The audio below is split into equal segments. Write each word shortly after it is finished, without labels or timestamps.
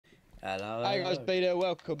Hello, Hey guys, hello. Peter,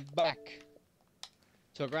 welcome back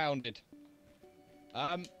to Grounded.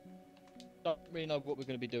 Don't really know what we're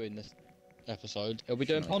going to be doing this episode. Are we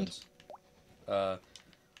doing pond? Shenanigans.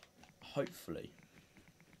 Hopefully.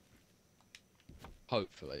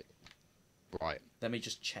 Hopefully. Right, Let me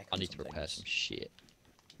just check I on need some to prepare things. some shit.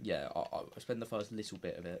 Yeah, I'll spend the first little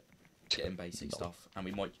bit of it getting basic No. stuff, and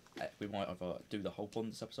we might either do the whole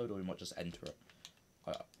pond this episode, or we might just enter it.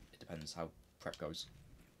 It depends how prep goes.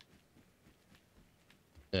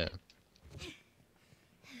 Yeah.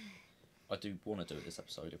 I do want to do it this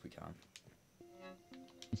episode if we can.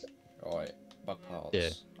 Alright, bug parts. Yeah.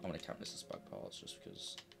 I'm going to count this as bug parts just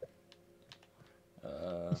because.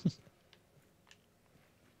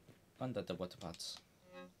 Under the water pads.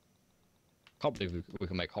 Can't believe we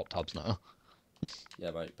can make hot tubs now.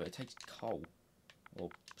 Yeah, mate, but it takes coal. Or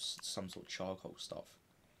some sort of charcoal stuff.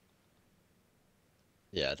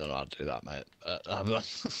 Yeah, I don't know how to do that, mate.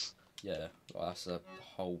 Yeah, well, that's a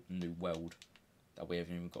whole new world that we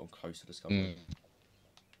haven't even gotten close to discovering.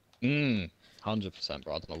 100%,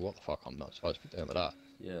 bro. I don't know what the fuck I'm not supposed to be doing with that.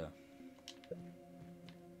 Yeah.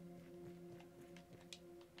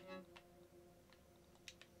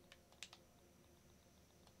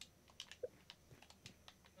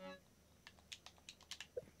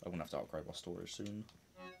 I'm gonna have to upgrade my storage soon.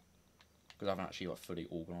 Because I haven't actually like fully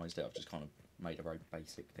organised it, I've just kind of made a very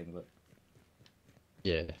basic thing of it.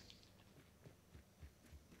 Yeah.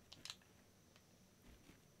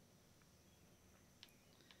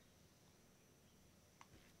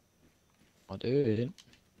 I do.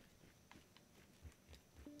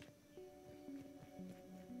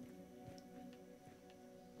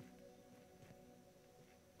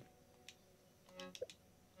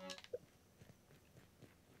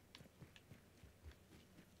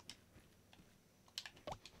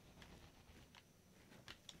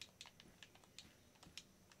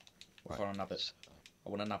 I can't nab it. I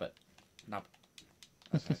want to nab it. Nab.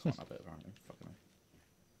 Okay, I can't nab it apparently. Fucking hell.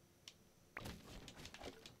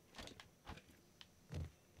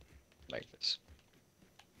 Like this.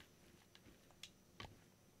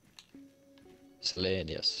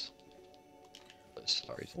 Selenius.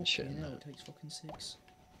 Sorry, shit in Fucking hell, there. it takes fucking 6.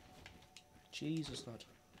 Jesus, lad.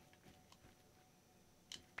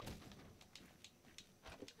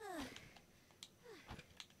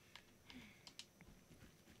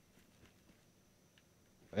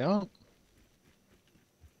 Yeah.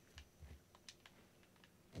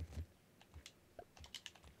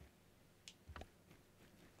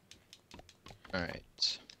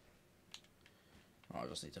 Alright. I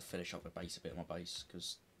just need to finish up a basic bit of my base,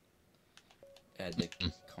 because they're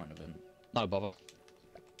kind of in. No bother.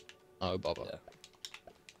 No bother. Yeah.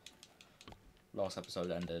 Last episode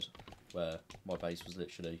ended where my base was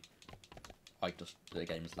literally, the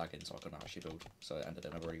game was lagging, so I couldn't actually build, so it ended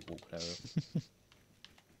in a very awkward area.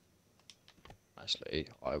 Actually,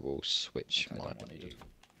 I will switch Okay, my that one needed.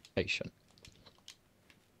 patient.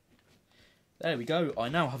 There we go. I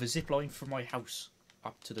now have a zip line from my house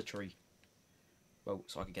up to the tree. Well,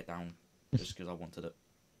 so I could get down just because I wanted it.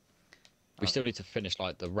 We still need to finish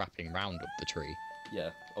like the wrapping round of the tree. Yeah,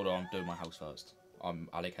 although I'm doing my house first. I'm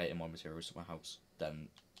allocating my materials to my house, then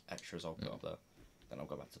extras I'll put up there. Then I'll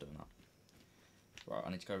go back to doing that. Right, I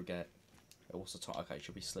need to go get. What's the time? Okay,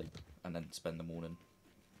 should we sleep and then spend the morning?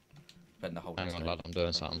 Spend the whole day. Hang on, lad, I'm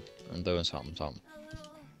doing something. I'm doing something. A little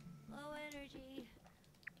low energy.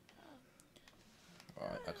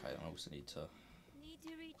 Alright, okay, then I also need to. Need to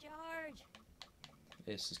recharge.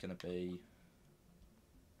 This is going to be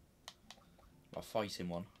a fighting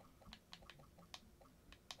one.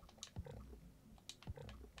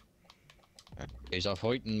 He's a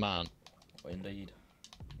fighting man. Indeed.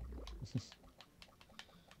 Okay,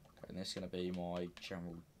 and this is going to be my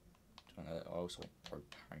general. I also want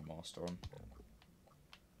Propane Master on.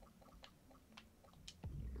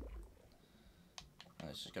 And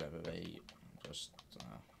this is going to be just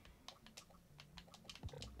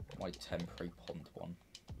my temporary pond one.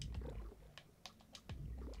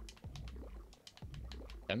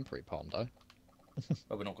 Temporary pond, though.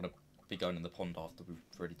 But we're not going to be going in the pond after we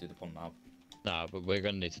already do the pond now. Nah, but we're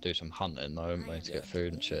gonna need to do some hunting though, aren't we, to get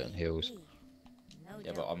food and shit and heals. No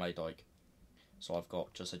Yeah, but I made like, so I've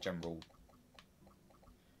got just a general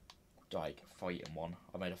like fighting one.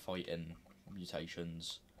 I made a fighting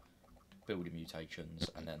mutations, building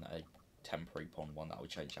mutations, and then a temporary pond one that I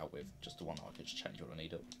would change out with, just the one that I could just change when I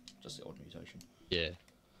need it, just the odd mutation. Yeah.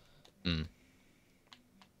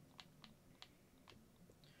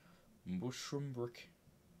 Mushroom brick.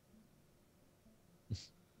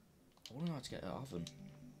 I want to know how to get an oven.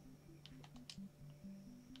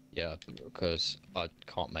 Yeah, because I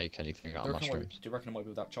can't make anything out of mushrooms. Do you reckon it might be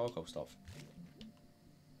with that charcoal stuff?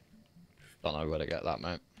 Don't know where to get that,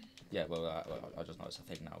 mate. Yeah, well, I just know it's a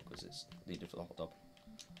thing now because it's needed for the hot tub.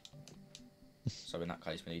 So in that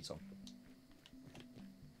case, we need some.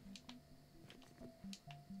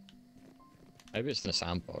 Maybe it's in the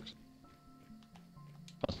sandbox.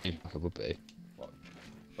 I think like it would be.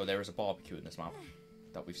 Well, there is a barbecue in this map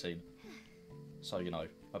that we've seen. So, you know,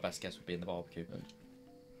 my best guess would be in the barbecue.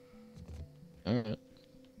 Alright.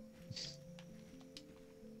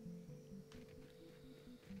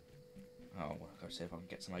 Oh, well, I'll go see if I can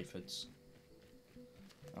get some aphids.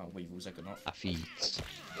 Oh, weevils are good enough. Aphids.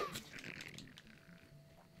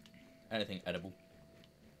 Anything edible.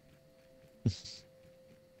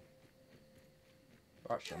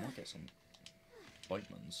 Actually, I might get some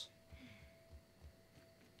vitamins.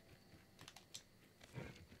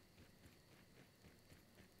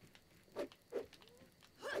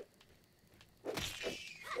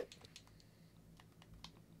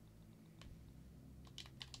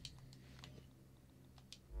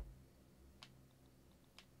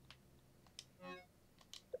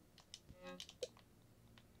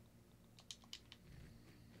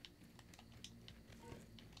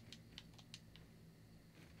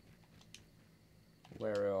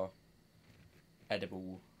 Where are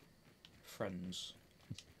edible friends?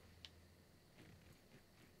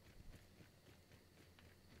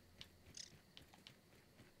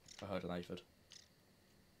 I heard an aphid.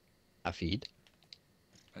 Aphid.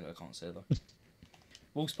 I can't see it though.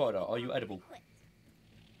 Wolf spider, are you edible?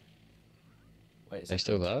 Wait, Are they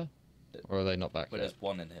still there? Or are they not back Well, yet? there's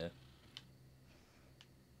one in here.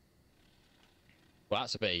 Well,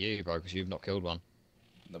 that's a bit of you, bro, because you've not killed one.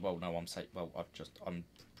 Well, no, I'm I'm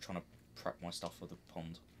trying to prep my stuff for the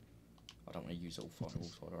pond. I don't want to use it all for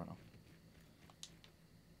wolf spider right now.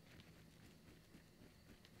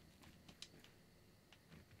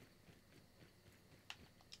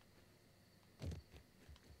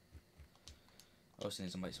 I also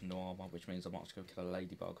need to make some new armor, which means I might have to go kill a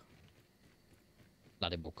ladybug.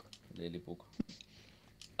 Ladybug. Ladybug.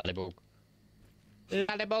 Ladybug.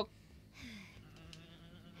 Ladybug.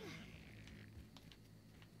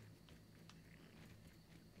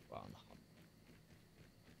 Wow, no.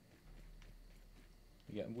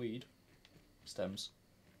 You getting weed? Stems.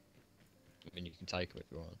 I mean, you can take it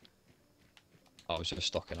if you want. I was just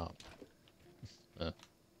stocking up. Yeah.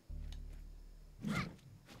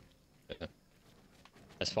 Yeah.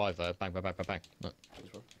 There's 5 there. Bang, bang, bang, bang, bang. Look. Cheers,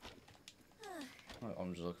 bro.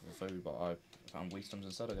 I'm just looking for food, but I found weed stems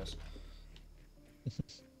instead, I guess.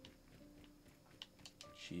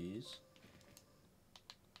 Cheers.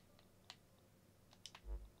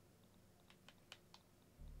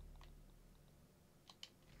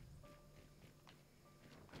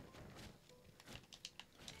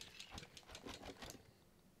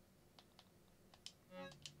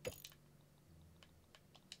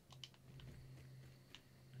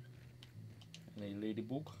 Any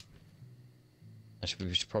ladybug? Actually,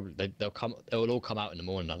 we should probably they'll all come out in the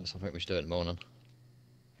morning. So I think we should do it in the morning.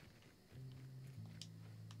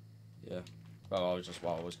 Yeah. Well, I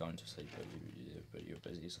was going to sleep, but you were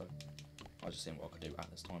busy, so I was just seeing what I could do at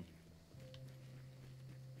this time,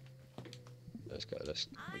 Let's go. Let's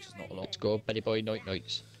which is not a lot. go, Betty boy. Night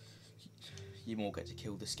nights. You more get to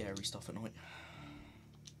kill the scary stuff at night.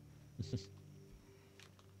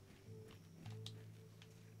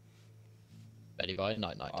 Betty boy.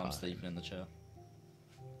 Night night. I'm time. sleeping in the chair.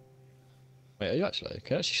 Wait, are you actually?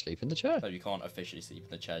 Can you actually sleep in the chair? No, you can't officially sleep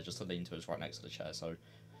in the chair. Just the lean-to is right next to the chair, so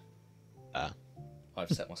Ah. I've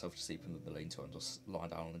set myself to sleep in the lean-to and just lie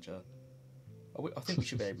down on the chair. I think we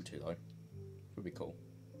should be able to though. It would be cool.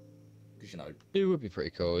 Because you know, It would be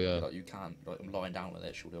pretty cool, yeah. like you can, like I'm lying down with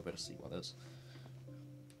it, surely I'll be able to sleep like this.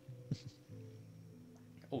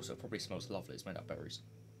 Also, it probably smells lovely. It's made out of berries.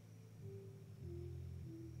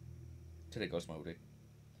 Till it goes mouldy.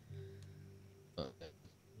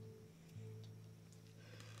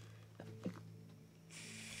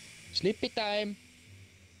 Sleepy time.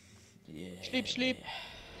 Yeah. Sleep, sleep.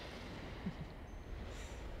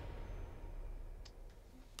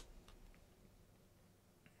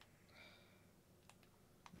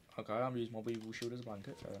 Okay, I'm using my weevil shield as a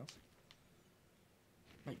blanket. Fair enough.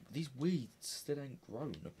 Mate, these weeds still ain't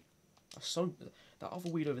grown. That's so. That other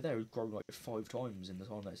weed over there has grown like 5 times in the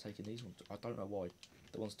time that it's taken these ones. I don't know why.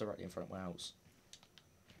 The ones directly in front of my house.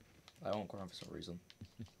 They aren't growing for some reason.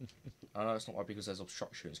 I know it's not like because there's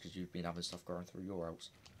obstructions, because you've been having stuff growing through your house.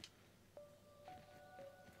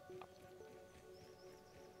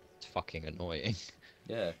 It's fucking annoying.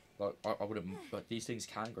 Yeah, like I wouldn't. Like these things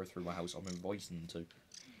can go through my house. I'm inviting them to.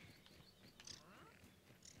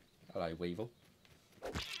 Hello, Weevil.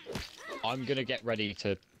 I'm gonna get ready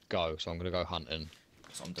to go, so I'm gonna go hunting,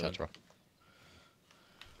 That's what I'm doing. etc.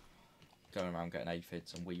 Going around getting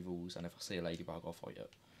aphids and weevils, and if I see a ladybug, I'll fight it.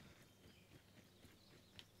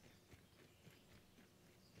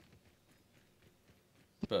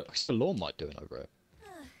 But What's the lawn mite doing over it?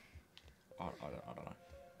 I don't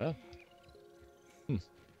know. Yeah.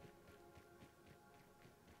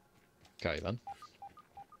 Okay then.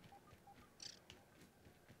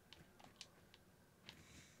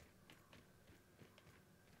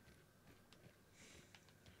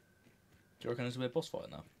 Do you reckon there's a bit of boss fight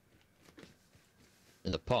now?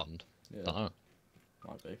 In the pond? Yeah, I don't know.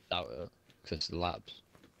 might be. Doubt it, because it's the labs.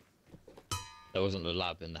 There wasn't a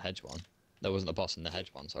lab in the hedge one. There wasn't a boss in the hedge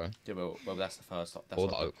one, sorry. Yeah, well, that's the first. That's Or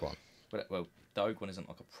like the oak one. Well, the oak one isn't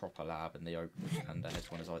like a proper lab, and the oak and the hedge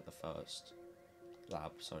one is like the first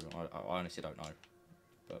lab. So I honestly don't know,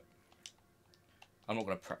 but I'm not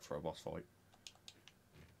gonna prep for a boss fight.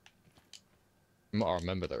 From what I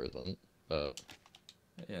remember there isn't, but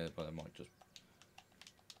Yeah, but there might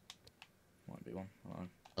be one. I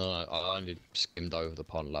don't know. I only skimmed over the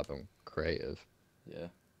pond lab and creative Yeah.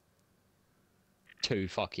 2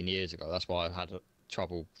 fucking years ago. That's why I had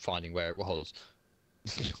trouble finding where it was.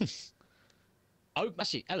 Oh,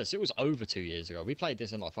 actually, Ellis, it was over 2 years ago. We played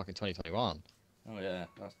this in like fucking 2021. Oh yeah.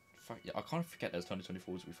 That's yeah. I kind of forget there's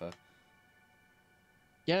 2024 to be fair.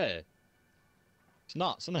 Yeah. It's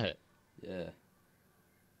nuts, isn't it? Yeah.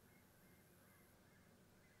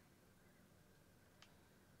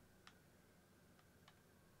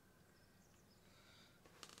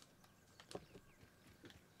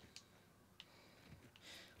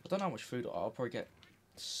 I don't know how much food. I'll probably get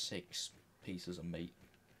 6 pieces of meat.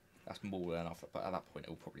 That's more than enough. But at that point,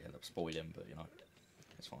 it'll probably end up spoiling. But you know,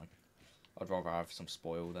 it's fine. I'd rather have some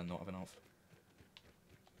spoil than not have enough.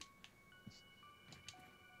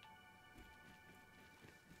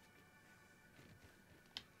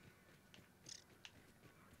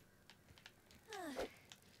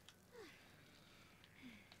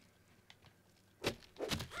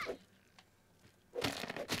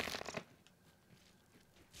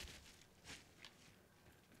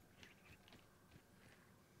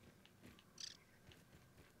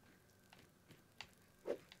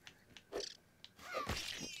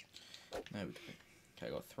 There we go. Okay,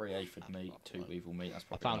 got 3 aphid meat, 2 weevil meat. That's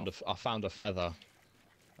probably enough. I found a feather.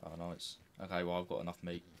 Oh, nice. Okay, well, I've got enough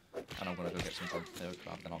meat. And I'm going to go get some drink there.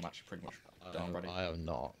 Then I'm actually pretty much done ready. I am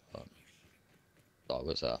not. But I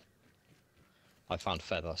was I found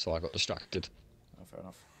feather, so I got distracted. Oh, fair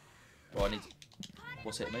enough. Well, I need...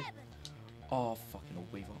 What's it, me? Oh, fucking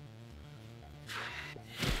old weevil.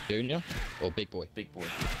 Junior or big boy? Big boy.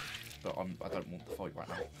 But I don't want the fight right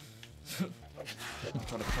now. I'm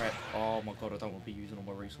trying to prep. Oh my god, I don't want to be using all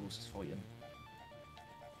my resources fighting.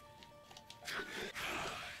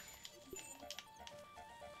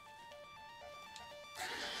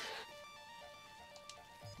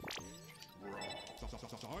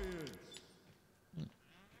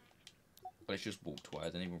 But it's just walked away. I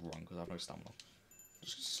didn't even run because I have no stamina.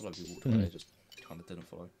 Just slowly walked away. Just kind of didn't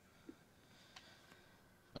follow.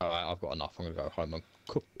 Alright, I've got enough. I'm gonna go home and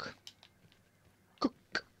cook.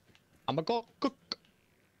 Cook. I'm a go cook.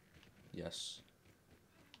 Yes.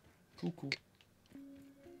 Cool.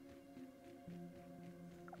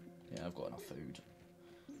 Yeah, I've got enough food.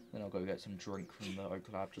 Then I'll go get some drink from the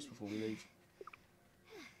Oak Lab just before we leave.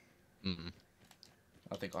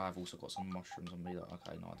 I think I have also got some mushrooms on me. That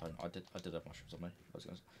okay, no, I don't. I did have mushrooms on me. I was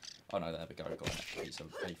gonna. Oh no, there we go. I've got a piece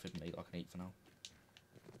of aphid meat I can eat for now.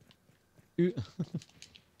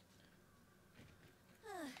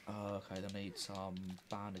 Okay, I need some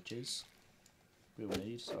bandages. We'll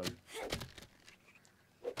need so.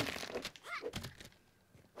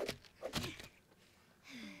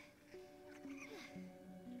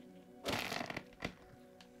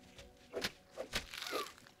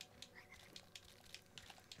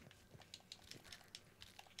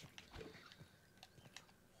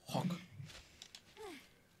 Hawk.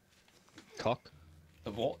 Cock.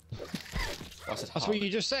 What? I said That's hawk. what you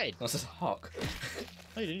just said. I said hawk.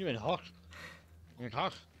 No, you didn't even hawk. You mean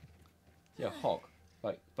hawk. Yeah, hawk.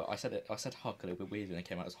 Like, but I said it. I said hawk a little bit weird, and it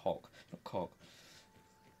came out as hawk, not cock.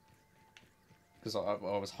 Because I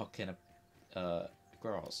was hawking a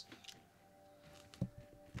grass.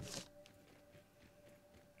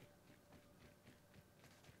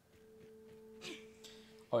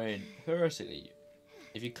 I mean, theoretically,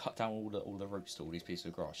 if you cut down all the roots to all these pieces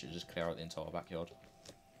of grass, you just clear out the entire backyard.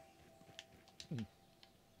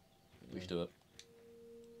 We should do it.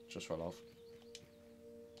 Just for a laugh.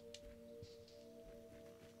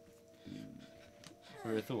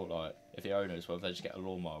 We would thought, like, if the owners were, they just get a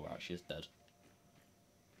lawnmower out, she's dead.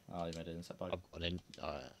 Oh, you made it inside boat. I've gone in.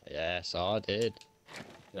 Yes, I did.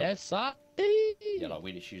 Yep. Yes, I did. Yeah, like,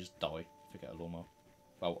 we literally just die if we get a lawnmower.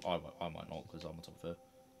 Well, I might not, because I'm on top of her.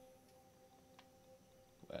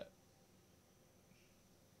 Where?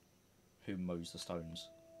 Who mows the stones?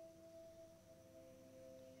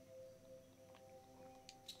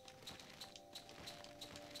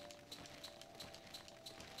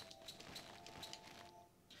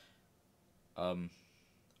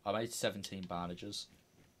 I made 17 bandages.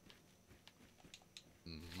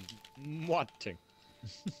 Wanting.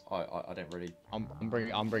 I don't really. I'm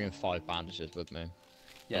bringing 5 bandages with me.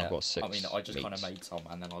 Yeah, I've got 6 I mean, I just kind of meats. made some,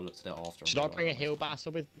 and then I looked at it after. Should I bring a heal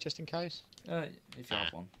battle with just in case? If you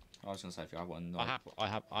have one. I was gonna say if you have one. I have one,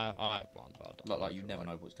 but I don't Like you feel never like-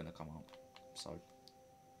 know what's gonna come up. So.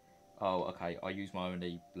 Oh, okay. I use my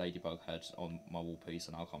only ladybug head on my wall piece,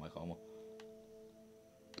 and I can't make armor.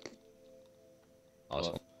 Nice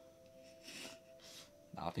Well, one.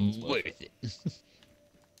 Nah, I think it's worth it. Worth it.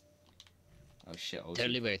 Oh shit!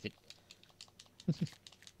 Totally worth it.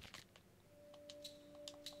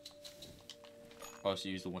 I also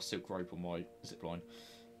used all my silk rope on my zipline.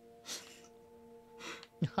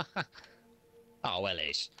 Oh, well,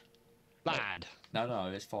 it's bad.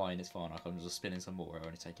 No, it's fine. It's fine. I can just spin in some more. It'll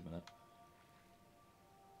only take a minute.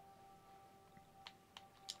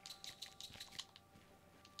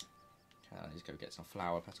 Okay, I need to go get some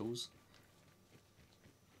flower petals.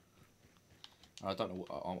 I don't know.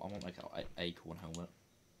 I want to make an acorn helmet.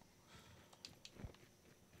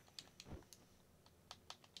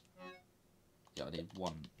 Yeah, I need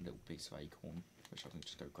one little piece of acorn, which I can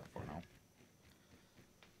just go grab right now.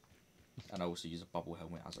 And I also use a bubble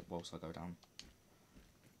helmet as well, so I go down.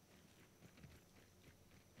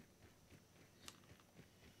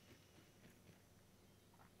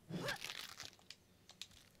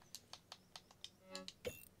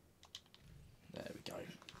 There we go.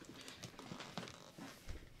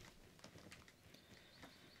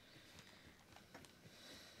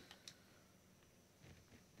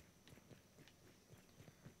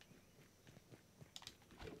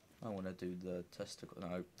 I want to do the testicle.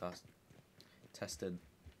 No, that's testing.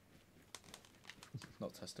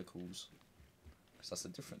 Not testicles. Because that's a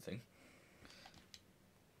different thing.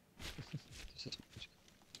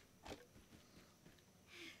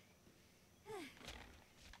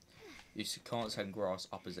 You can't send grass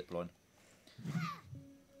up a zipline.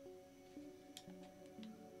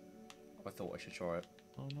 I thought I should try it.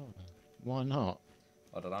 Oh no. Why not?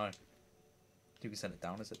 I don't know. You can send it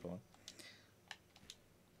down a zipline.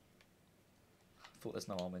 I thought there's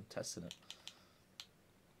no harm in testing it.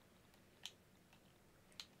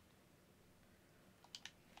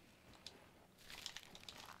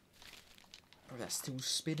 Bro, that's still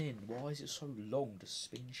spinning. Why is it so long to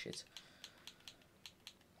spin shit?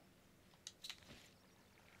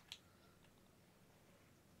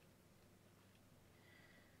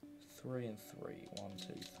 Three and 3. 1, 2,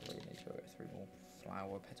 3. Need to go get 3 more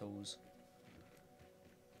flower petals.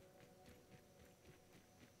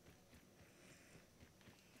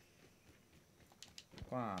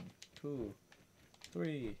 One, 2,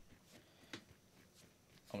 3.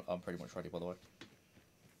 I'm pretty much ready, by the way.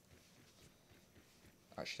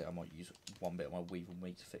 Actually, I might use one bit of my weevil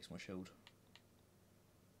meat to fix my shield.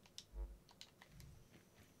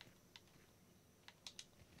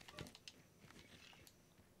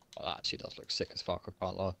 Oh, that actually does look sick as fuck, I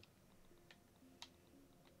can't lie.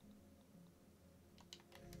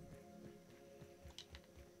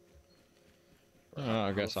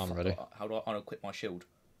 I guess I'm ready. How do I unequip my shield?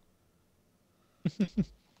 You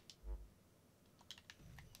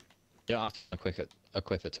don't have to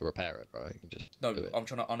equip it to repair it, bro. You can just No, do it. I'm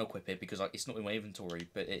trying to unequip it because it's not in my inventory,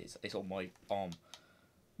 but it's on my arm.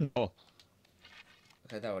 Oh,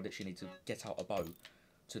 Okay, now I literally need to get out a bow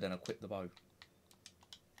to then equip the bow.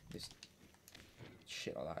 This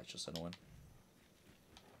shit like that is just annoying.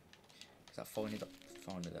 Is that finally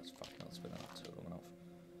that's fucking not spinning up too long enough.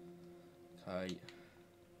 Okay.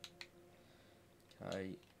 Okay.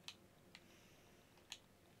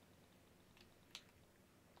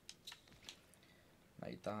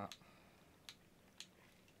 Made that.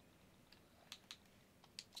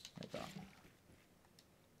 Made that.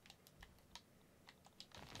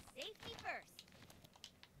 Safety first.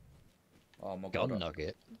 Oh my god. gum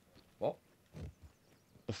nugget. What?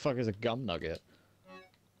 The fuck is a gum nugget?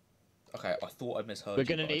 Okay, I thought I misheard We're you,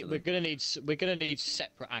 gonna but I need didn't. we're gonna need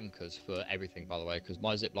separate anchors for everything, by the way, because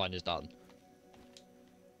my zip line is done.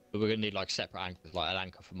 But we're gonna need like separate anchors, like an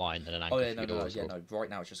anchor for mine and an anchor Oh yeah, for no, no, yours. yeah, no. Right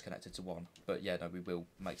now it's just connected to one, but yeah, no, we will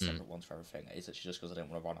make separate ones for everything. It's actually just because I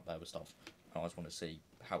didn't want to run up there with stuff. and I just want to see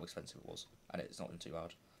how expensive it was, and it's not been too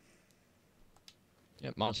bad.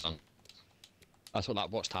 Yeah, mine's done. That's what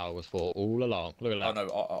that watchtower was for all along. Look at that. Oh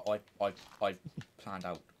no, I planned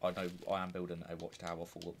out. I know I am building a watchtower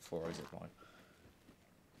for a zip line.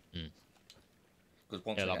 Hmm. Because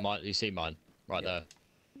once Yeah, I like get, mine. You see mine right Yeah.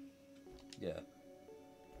 there. yeah,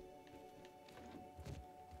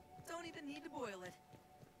 Don't even need to boil it.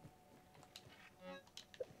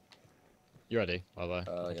 You ready? By the way.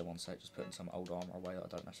 yeah. One sec, just putting some old armor away that I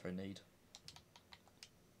don't necessarily need.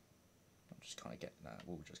 I'm just kind of getting that.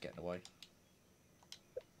 We'll just getting away.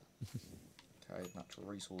 Okay, natural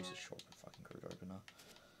resources shop and fucking crude opener.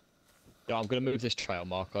 Yeah, I'm gonna move this trail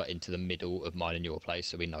marker into the middle of mine and your place,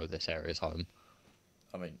 so we know this area's home.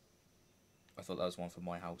 I mean, I thought that was one for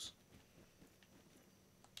my house.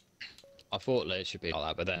 I thought that it should be like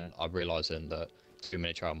that, but then I'm realising that too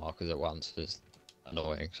many trail markers at once is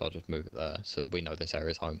annoying, so I'll just move it there so we know this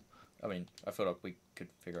area's home. I mean, I feel like we could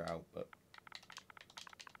figure it out, but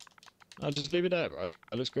I'll just leave it there, bro.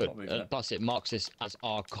 It looks good. Not moving it. Plus, it marks this as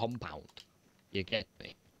our compound. You get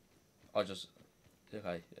me? I just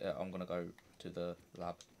okay. Yeah, I'm gonna go to the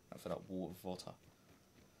lab and fill up water.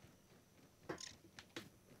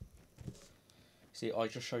 See, I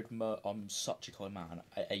just showed I'm such a kind man.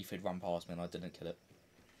 An aphid ran past me and I didn't kill it.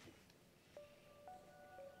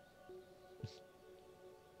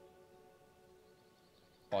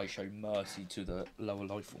 I show mercy to the lower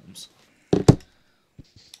life forms.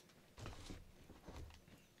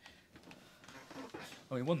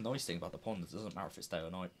 I mean, one nice thing about the pond is it doesn't matter if it's day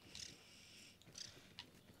or night.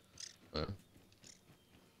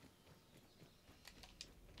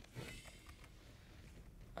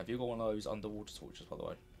 Have you got one of those underwater torches, by the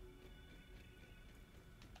way?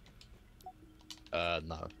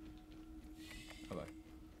 No. Okay.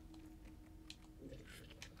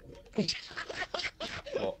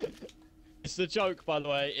 What? It's a joke, by the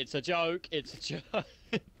way. It's a joke. It's a joke.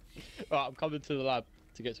 Right, I'm coming to the lab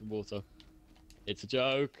to get some water. It's a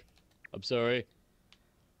joke. I'm sorry.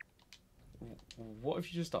 What have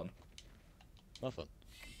you just done? Nothing.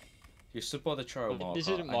 You stood by the trail marker. This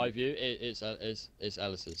isn't my view. It's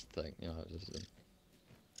Alice's thing. You know.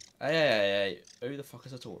 Hey, who the fuck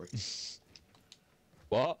is a Tory?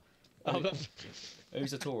 What? Who-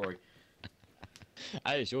 Who's a Tory?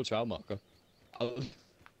 Hey, it's your trail marker.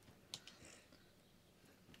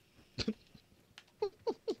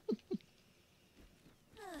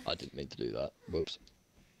 I didn't mean to do that. Whoops.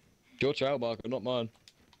 Your trail marker, not mine.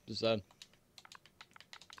 Just saying.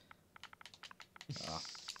 Ah.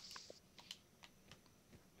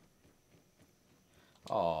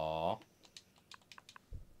 Aww.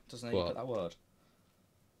 Doesn't even What? put that word.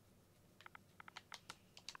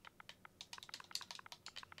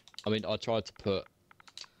 I mean, I tried to put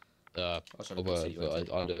I was trying a to put word, C words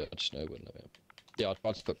but in. I just know it wouldn't let me. Yeah, I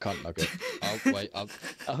tried to put cunt nugget. Oh, wait,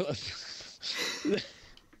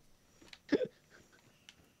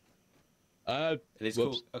 It is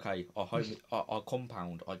whoops. called. Okay, our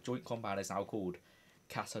compound, our joint compound is now called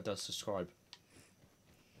Casa does subscribe.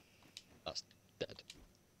 That's dead.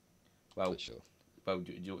 Well, For sure.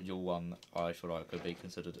 your one I feel like could be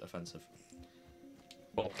considered offensive.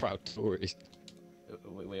 What proud Tories?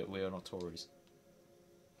 We are not Tories.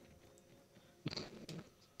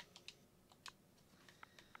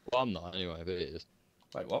 Well, I'm not anyway, but it is.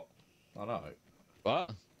 Wait, what? I know.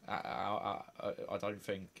 What? I don't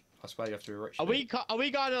think. I swear you have to be rich. Are we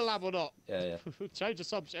going to the lab or not? Yeah. Change the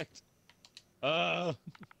subject. Oh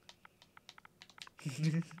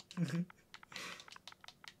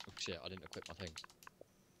shit! I didn't equip my things.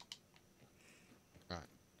 Right.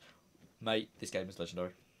 Mate, this game is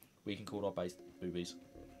legendary. We can call our base boobies.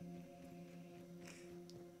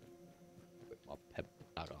 Equip my peb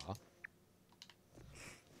dagger.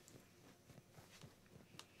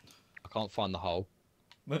 I can't find the hole.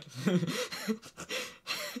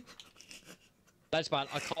 That's man.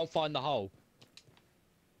 I can't find the hole.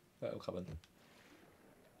 That'll come in.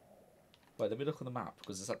 Wait, let me look on the map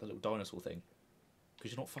because it's like the little dinosaur thing.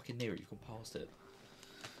 Because you're not fucking near it, you've gone past it.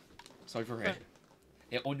 It's over here.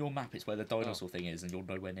 Yeah, on your map, it's where the dinosaur thing is, and you're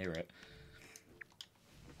nowhere near it.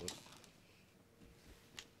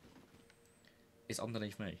 It's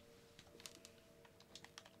underneath me.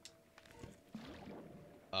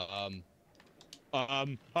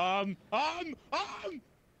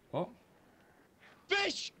 What?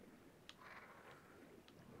 Fish!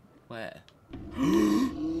 Where?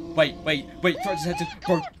 wait! Throw his head to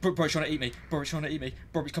bro's trying to eat me. Bro's trying to eat me.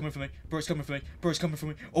 Bro's coming for me. Bro's coming for me. Bro's coming for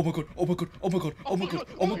me. Oh my god! Oh my god! Oh my god! Oh my god!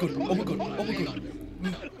 Oh my god! Oh my god! Oh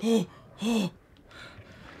my god!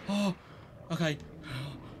 Oh. Okay.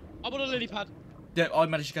 I'm on a lily pad. Yeah, I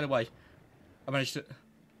managed to get away. I managed to.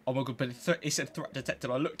 Oh my god! But it said threat detected.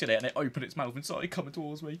 I looked at it and it opened its mouth and started coming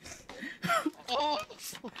towards me. Oh,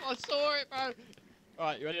 I saw it, bro.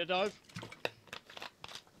 Alright, you ready to dive?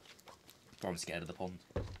 Bro, I'm scared of the pond.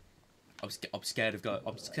 I'm scared of going.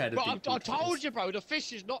 I'm scared of. Bro, deep I waters. told you, bro. The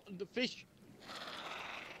fish is not the fish.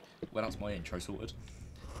 Well, that's my intro sorted.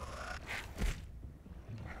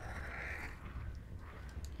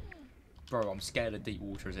 Bro, I'm scared of deep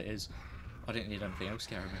water as it is. I didn't need anything else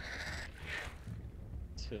scaring me.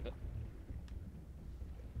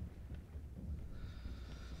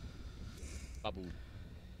 Bubble.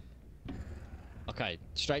 Okay,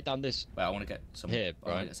 straight down this. Wait, I want to get some. Here, I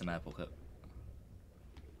want right. to get some air pocket.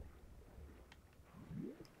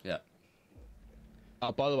 Yeah.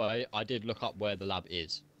 By the way, I did look up where the lab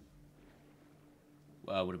is.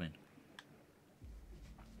 Well, what do you mean?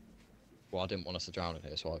 Well, I didn't want us to drown in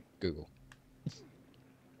here, so I Google.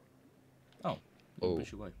 Oh. Oh.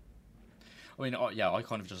 Push away. I mean, yeah, I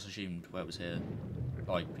kind of just assumed where it was here.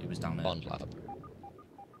 Like, it was down there. Bond lab.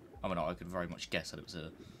 I mean, I could very much guess that it was here.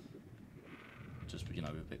 Just, you know,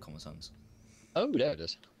 with a bit of common sense. Oh, there it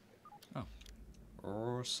is.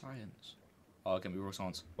 Raw science. Oh, give me raw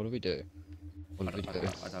science. What do we do? What do we do?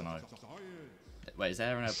 I don't know. Wait, is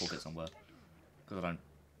there an air pocket somewhere? Because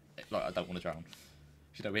I don't want to drown.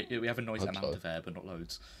 You know, we have a nice Hope amount so. of air, but not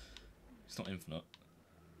loads. It's not infinite.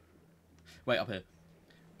 Wait, up here.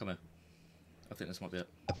 Come here. I think this might be it.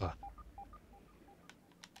 Upper.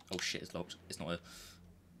 Oh shit, it's locked. It's not here.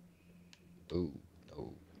 Oh,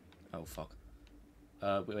 no. Oh fuck.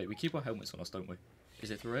 Wait, we keep our helmets on us, don't we? Is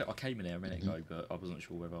it through it? I came in here a minute ago, but I wasn't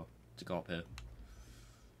sure whether to go up here.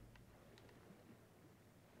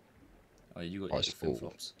 Oh, you got Oh, your it's flip full.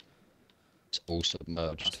 flops. It's all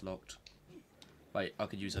submerged. That's locked. Wait, I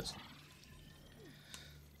could use this.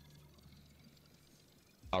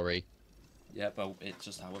 Hurry. Yeah, but it's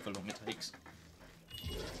just however long it takes.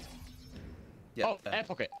 Yeah. Oh, air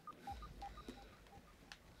pocket.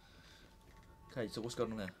 Okay, so what's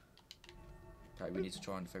going on here? Okay, we need to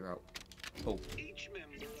try and figure out. Oh, Each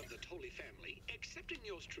member of the Tully family, excepting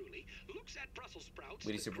yours truly, looks at Brussels sprouts,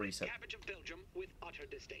 We need the to great reset. cabbage of Belgium, with utter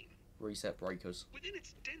disdain. reset breakers. Within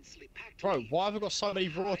its densely packed Bro, leaves, why have I got so many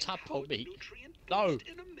raw high tadpole powered meat? nutrient No. boost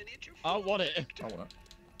in a miniature I don't want it. I want it.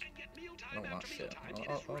 And yet I mealtime don't want that after shit. mealtime, Oh, it is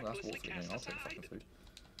that's recklessly water for me. cast I'll take aside. fucking food.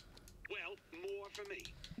 Well, more for me.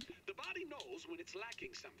 The body knows when it's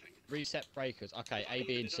lacking something. Reset breakers. Okay, A,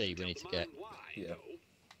 B, and C we need to get. Yeah.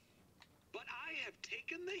 But I have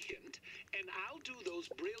taken the hint, and I'll do those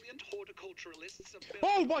brilliant horticulturalists of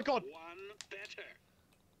Oh my God! one better.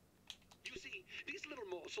 You see, these little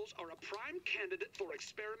morsels are a prime candidate for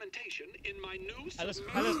experimentation in my new Alice-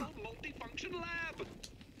 submersible multifunction lab.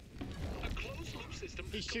 A closed-loop system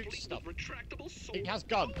He shoots complete stuff. with retractable He has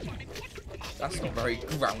gun. I mean, what could possibly That's not very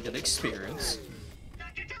grounded experience.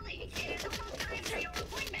 Dr. Tully, it is almost time for your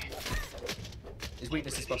appointment. His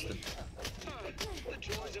weakness is busted. The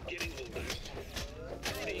joys of getting older.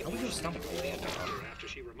 How was your stomach? After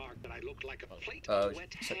she remarked that I looked like a plate of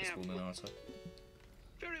wet Set the ham. spoon in also.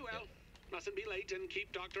 Very well. Mustn't be late and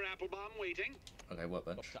keep Dr. Applebaum waiting. Okay,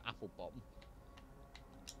 workbench. Dr. Applebottom.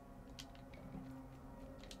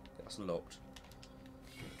 That's locked.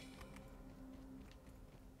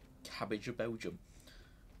 Cabbage of Belgium.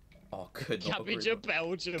 Oh, could not Cabbage agree. of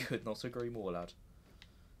Belgium. Could not agree more, lad.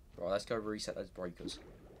 Right, let's go reset those breakers.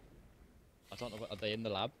 I don't know. Are they in the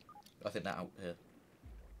lab? I think they're out here.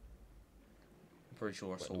 I'm pretty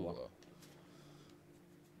sure I saw one.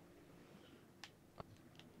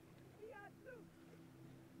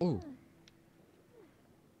 Ooh.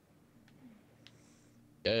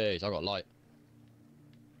 Yes, I got light.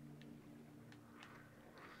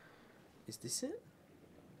 Is this it?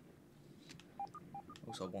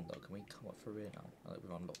 Also, I wonder, can we come up through here now? Now that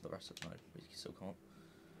we've unlocked the rest of the node, we still can't.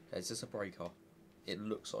 Okay, is this a breaker? It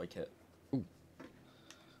looks like it. Ooh.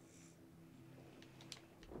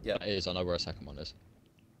 Yeah, That is. I know where a second one is.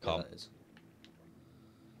 yeah, Calm. that is.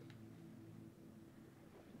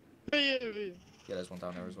 Yeah, there's one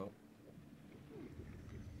down there as well.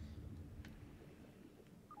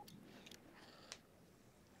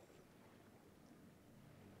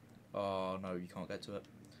 Oh no, you can't get to it.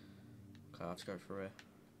 Okay, I have to go through here.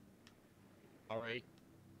 Hurry.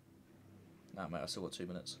 Nah, mate, I still got 2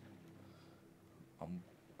 minutes. I'm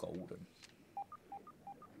golden.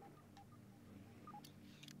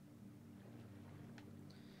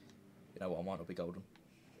 You know what? I might not be golden.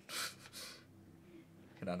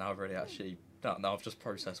 You know, now I've really actually. Now I've just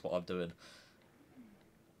processed what I'm doing.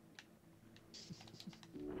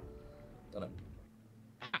 Done it.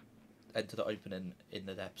 Enter the opening in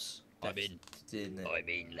the depths. I'm in. In the, I'm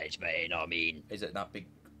in, Lesbian, I'm in. Is it that big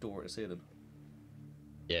door at the ceiling?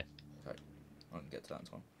 Yeah. Okay. I can get to that in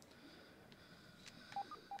time.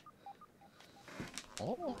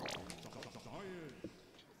 Oh.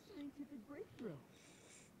 Scientific breakthrough.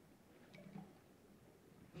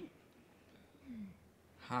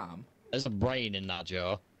 Ham? There's a brain in that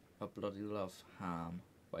jar. I bloody love ham.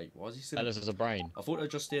 Wait, why is he stealing? Alice has a brain. I thought they were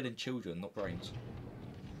just stealing children, not brains.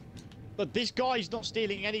 But this guy's not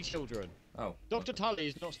stealing any children. Oh. Dr. Tully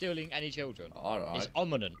is not stealing any children. Alright. It's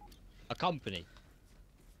Ominent, a company.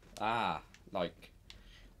 Like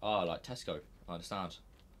Tesco. I understand.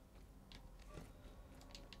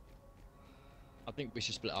 I think we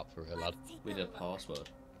should split up for real, lad. We did a password.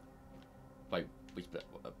 Wait, we split.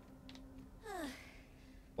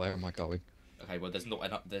 Where am I going? Okay, well, there's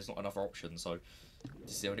not another option, so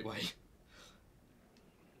this is the only way.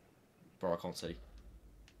 Bro, I can't see.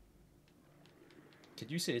 Can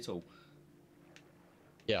you see it all?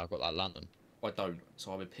 Yeah, I've got that lantern. I don't,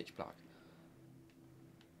 so I'm in pitch black.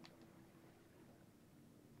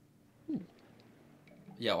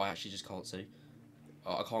 Yeah, I actually just can't see.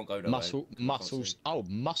 I can't go nowhere. Muscles. Oh,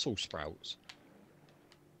 muscle sprouts.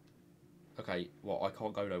 Okay, well, I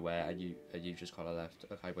can't go nowhere, and you just kind of left.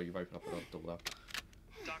 Okay, well, you've opened up another door there.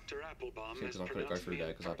 Dr. Applebaum See, has 'cause I couldn't go pronounced through me there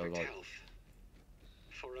in 'cause I don't perfect like- health.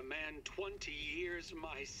 For a man 20 years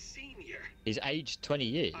my senior, He's aged 20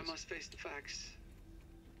 years. I must face the facts.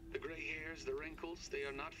 The gray hairs, the wrinkles, they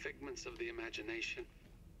are not figments of the imagination.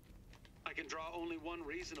 I can draw only one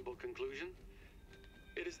reasonable conclusion.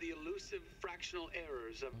 It is the elusive fractional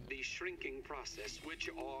errors of the shrinking process which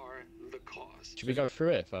are the cause. Should we go through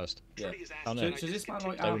it first? Yeah. Trudy has asked Oh, no. that I So this man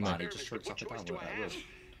like discontinue Ant-Man, he experiments, just but shrinks what up and choice down do like I that, have? will.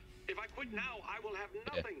 If I quit now, I will have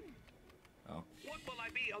nothing. Oh. What will I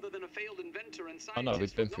be other than a failed inventor and scientist Oh, no,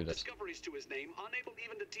 we've been with through no this. discoveries to his name, unable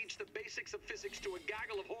even to teach the basics of physics to a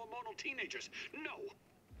gaggle of hormonal teenagers? No.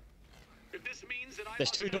 If this means that I There's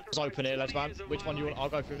must two doors sacrifice open here, lads, 20 man. years of Which my one you want? life,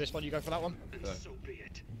 I'll go through this one, you go for that one? then Yeah. so be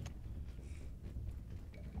it.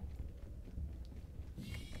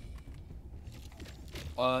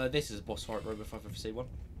 This is a boss fight room if I've ever seen one.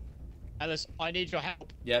 Alice, I need your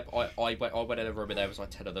help. Yep, I went in the room and there was like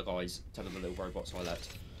 10 of the guys, 10 of the little robots I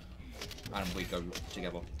left. And we go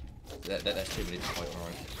together. There's too many to fight,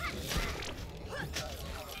 alright.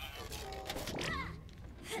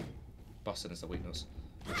 Busting is the weakness.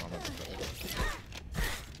 Gotta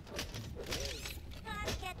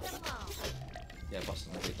get them all. Yeah,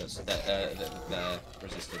 busting is the weakness. They're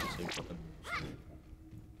resistant to something.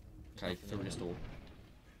 Okay, through this door.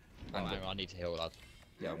 Oh, And hang on, I need to heal, lad.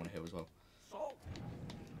 yeah, I want to heal as well.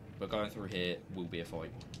 But going through here will be a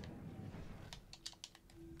fight.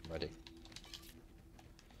 Ready.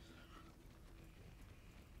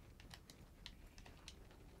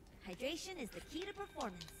 Hydration is the key to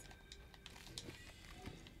performance.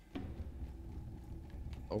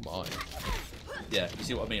 Oh my. Yeah, you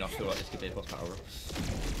see what I mean? I feel like this could be a boss battle room.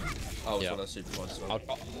 Oh, it's Yeah. one of those supervisors as well.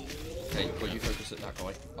 Okay, well you focus at that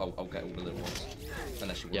guy. I'll get all the little ones.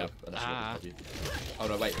 Unless you will. Yeah. Unless you want me to. Oh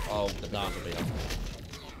no, wait. Oh, the big Nah. ones will be up.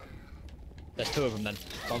 There's two of them then.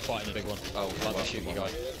 So I'm fighting the big one. Oh, Love well, the shooty well,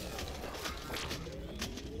 guy.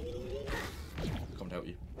 Come to help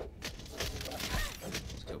you.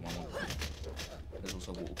 Let's kill one more. There's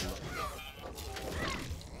also a water cooler.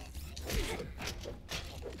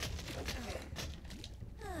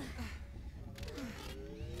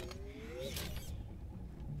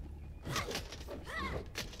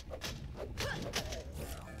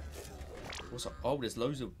 What's up? Oh, there's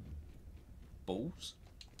loads of balls.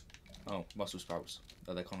 Oh, muscle sprouts.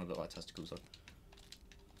 Oh, they kind of look like testicles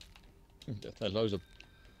though. There's loads of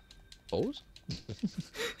balls.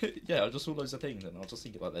 Yeah, I just saw loads of things and I was just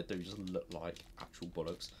thinking like they do just look like actual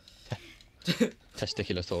bollocks.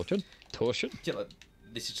 Testicular torsion. Torsion. Yeah, like,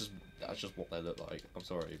 that's just what they look like. I'm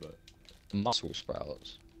sorry, but Muscle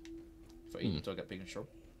sprouts. for eating until I get big and strong.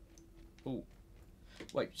 Oh,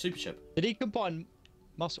 wait, super chip. Did he combine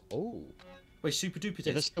muscle? Oh. Wait, super duper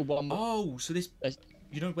Yeah, there's tits. still one more. Oh, so this, There's,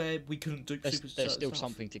 you know where we couldn't do there's, super there's certain still stuff?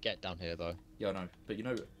 something to get down here though. Yeah, I know, but you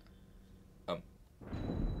know,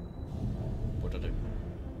 what do I do?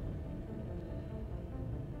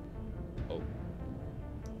 Oh.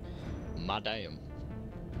 My damn.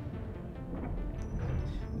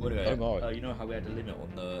 Well, anyway, Oh, my. you know how we had a limit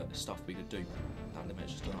on the stuff we could do? That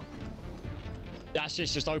limit's just gone up. That's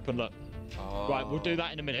just open, look. Oh, Right, we'll do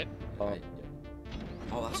that in a minute. Okay,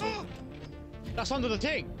 yeah. Oh, that's open. That's under the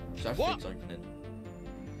thing. So everything's opening.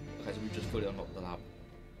 Okay, so we've just fully unlocked the lab.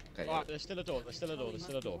 Okay, Alright, there's still a door, there's still a door, there's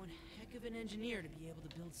still a door. One heck of an engineer to be able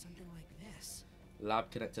to build something like this. lab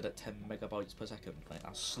connected at 10 megabytes per second. Mate,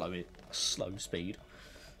 that's slow speed.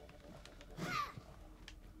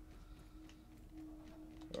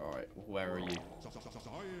 Right, where are you?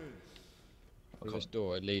 Through this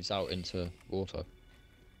door, it leads out into water.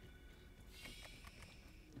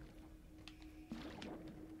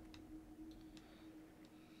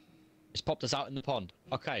 It's popped us out in the pond.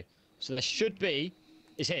 Okay, so there should be.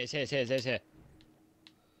 It's here. It's here. It's here. It's here.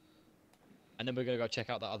 And then we're gonna go check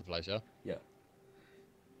out that other place, yeah? Yeah.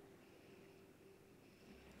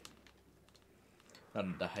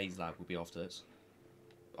 And the Haze lab will be after this.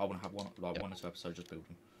 I want to have one or two episodes just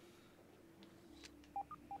building.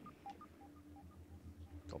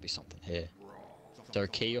 Gotta be something here. Is there a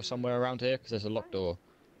key or somewhere around here? Because there's a locked door.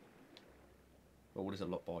 Well, what is it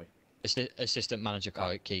locked by? It's the assistant manager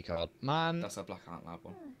key card. Man. That's a Black Ant Lab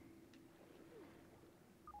one.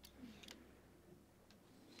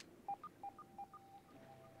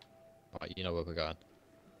 Right, you know where we're going.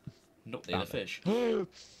 Not near the fish.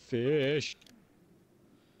 Fish.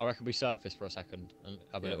 I reckon we surface for a second and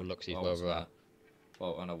have a little look see I where wasn't we're there. at.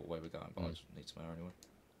 Well, I know what way we're going, but I just need to know anyway.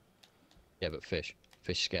 Yeah, but fish.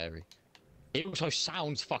 Fish scary. It also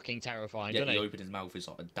sounds fucking terrifying, Yeah, doesn't he it? opened his mouth, he's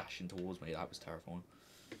like dashing towards me. That was terrifying.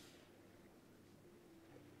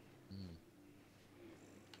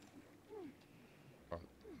 Right.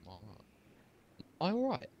 Am I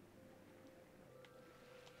alright?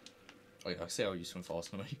 Oh yeah, I see how you swim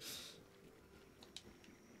faster than me.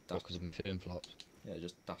 Because of my fin flops. Yeah,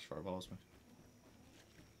 just dash right past me.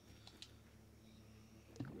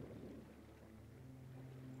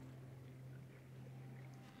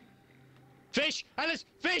 Fish! Alice!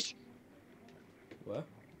 Fish! Where?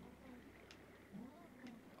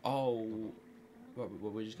 Oh, right,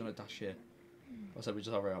 we're just gonna dash here. I said we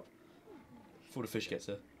just hurry up before the fish gets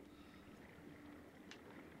here.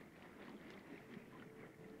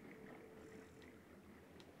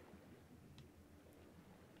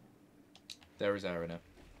 There is air in it.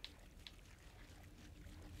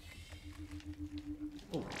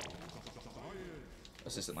 Oh.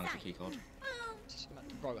 Assistant manager keycard.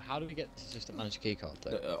 Bro, how do we get to assistant manager keycard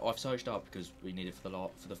though? I've searched up because we need it for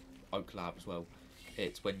the Oak Lab as well.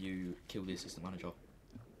 It's when you kill the assistant manager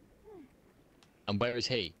And where is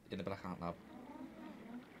he? in the Black Ant Lab,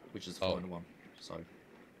 which is the Oh. final one. So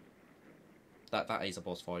that is a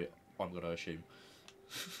boss fight, I'm gonna assume.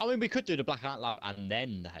 I mean, we could do the Black Ant Lab and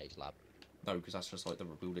then the Haze Lab. No, because that's just like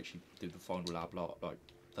we'll literally do the final lab like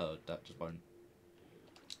third. That just won't.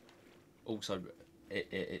 Also,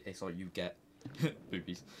 it's like you get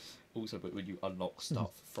boobies. Also, but when you unlock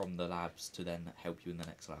stuff from the labs to then help you in the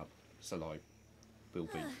next lab, so like we'll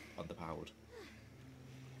be underpowered.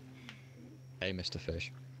 Hey, Mr.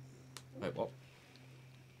 Fish. Wait, what?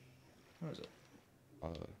 Where is it?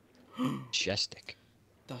 Majestic.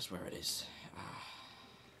 That's where it is.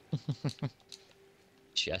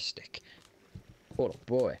 Majestic. What a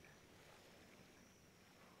boy.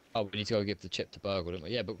 Oh, we need to go give the chip to Burgle, don't we?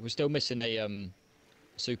 Yeah, but we're still missing a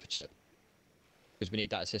super chip. Because we need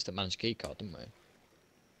that assistant manager key card, don't we?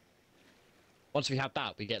 Once we have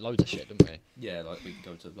that, we get loads of shit, don't we? Yeah, like we can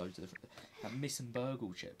go to loads of different. That missing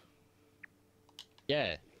Burgle chip.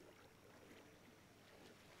 Yeah.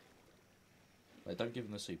 Like, don't give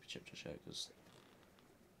him the super chip just yet, because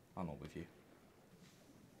I'm not with you.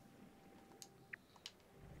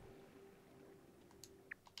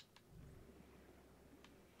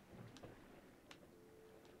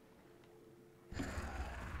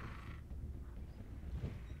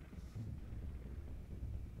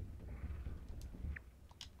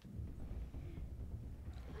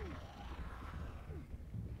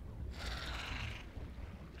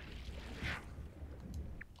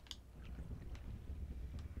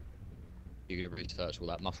 You can research all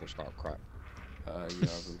that muffle scarf crap. Yeah, I will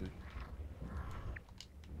do.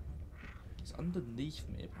 It's underneath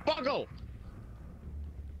me. Burgle!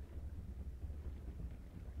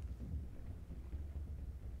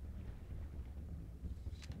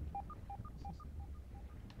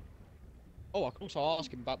 Oh, I can also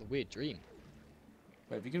ask him about the weird dream.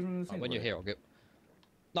 Wait, have you given him the thing? When you're already? here, I'll get.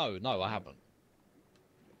 No, I haven't.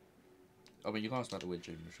 I mean, you can ask about the weird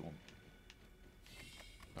dream if you want.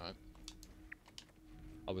 Right.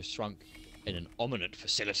 I was shrunk in an ominous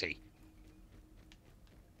facility.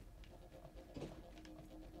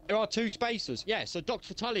 There are 2 spacers. Yeah, so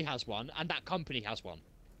Dr. Tully has one, and that company has one.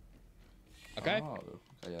 Okay? Oh,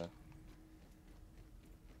 okay, yeah.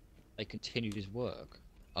 They continued his work.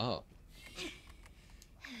 Oh.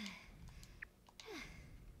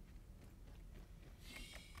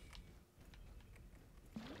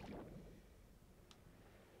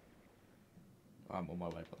 I'm on my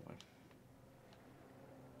way, by the way.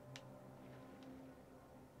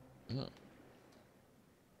 Oh.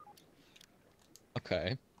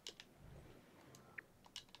 Okay.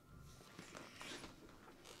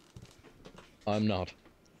 I'm not.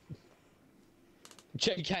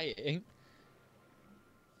 JKing?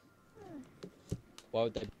 Why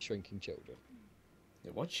would they be shrinking children?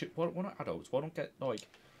 Yeah, why not adults? Why not get like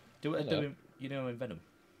do what they're Hello. doing? You know, in Venom.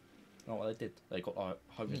 Not what they did. They got like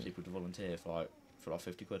homeless people to volunteer for like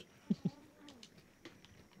 50 quid.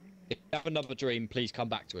 If you have another dream, please come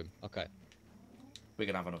back to him. Okay. We're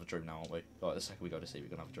gonna have another dream now, aren't we? Like the second we go to sleep,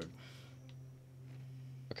 we're gonna have a dream.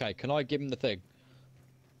 Okay, can I give him the thing?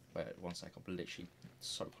 Wait, one sec. I'm literally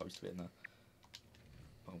so close to it in there.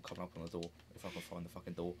 I'm coming up on the door. If I can find the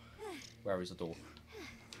fucking door. Where is the door?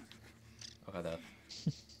 Okay, there.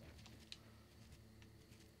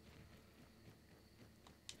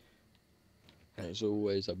 There's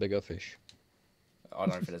always a bigger fish. I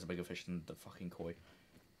don't think there's a bigger fish than the fucking koi.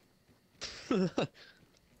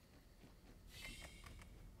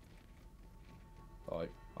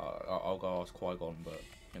 Like, I'll go ask Qui-Gon, but,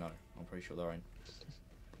 you know, I'm pretty sure there ain't.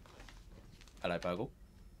 Hello, Burgle.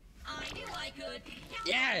 I knew I could. Now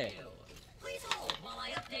Yeah. I do. Please hold while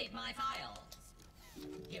I update my files.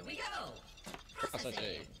 Here we go.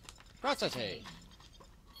 Processing. Processing.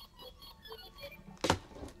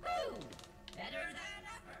 Woo! Better than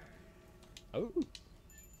ever. Oh.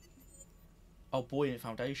 Oh, buoyant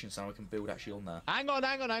foundation, so we can build actually on there. Hang on.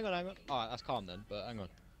 Alright, that's calm then, but hang on.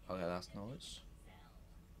 Okay, that's nice.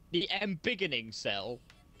 The embiggening cell.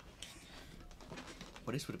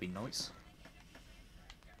 Well, this would have been nice.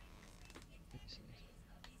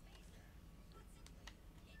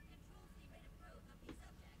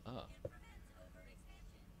 Ah.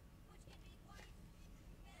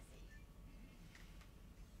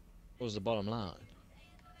 What was the bottom line?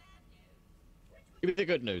 Give me the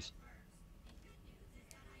good news.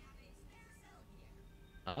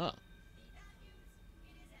 Ah.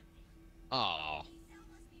 Ah.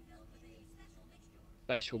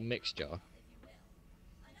 Special mixture.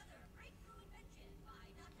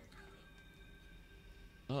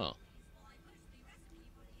 Oh.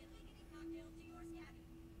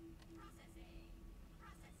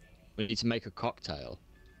 We need to make a cocktail.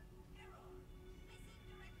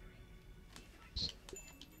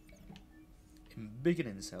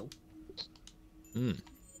 Embiggening cell. Hmm.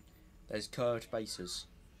 There's curved bases.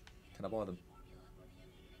 Can I buy them?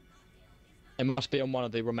 It must be on one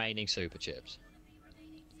of the remaining super chips.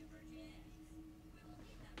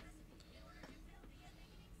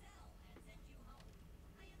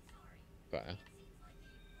 Right.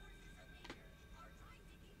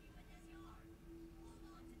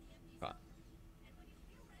 Right.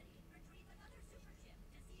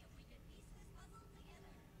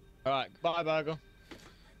 Alright, bye, Burgle.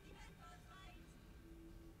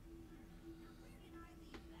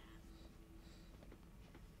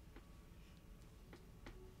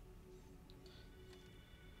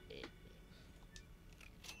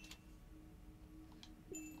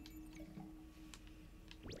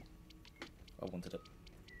 I wanted it.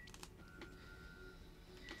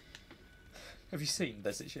 Have you seen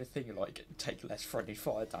there's actually a thing like take less friendly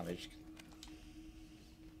fire damage?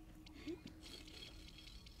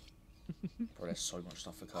 Bro, there's so much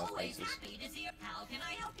stuff for curved Always bases. happy to see you. How can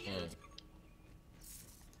I help you?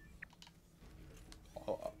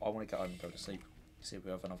 I want to get home and go to sleep. See if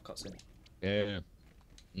we have enough cutscene. Yeah.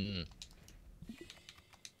 Mm.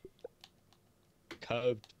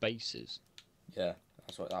 Curved bases. Yeah,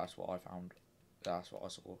 that's what I found. That's what I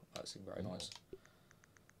saw. That seemed very nice.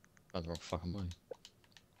 That's the wrong fucking way.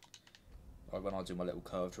 Like when I do my little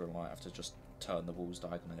curve drill, I have to just turn the walls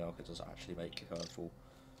diagonally. I could just actually make a curved wall.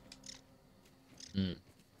 Mm.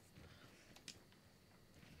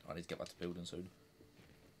 I need to get back to building soon.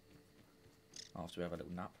 After we have a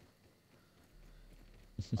little nap.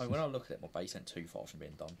 I mean, when I look at it, my base ain't too far from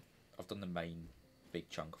being done. I've done the main big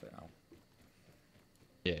chunk of it now.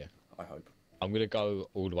 Yeah. I hope. I'm gonna go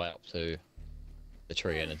all the way up to the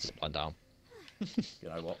tree and then zip line down. You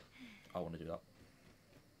know what? I want to do that.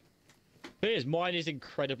 Here's mine is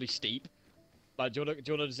incredibly steep. Like, do you want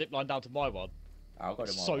to zip line down to my one? I'll go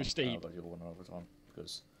to my So one. steep. I'll go to your one another time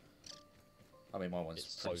because I mean my one's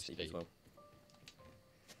It's pretty so steep as steep. well.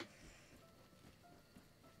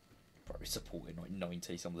 Probably supporting like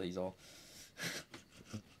 90 some of these are.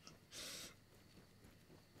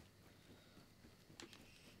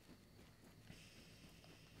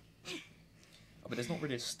 I mean, there's not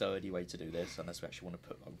really a sturdy way to do this unless we actually want to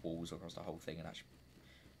put like, walls across the whole thing and actually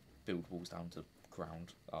build walls down to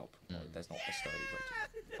ground up. Like, there's not a sturdy way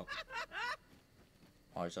to do it.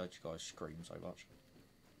 I just heard you guys scream so much.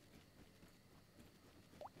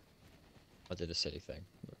 I did a silly thing.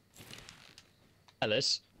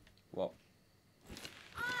 Ellis. What?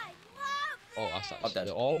 I love Oh, that's I'm dead.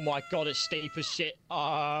 Oh my god, it's steep as shit.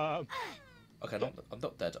 Okay, I'm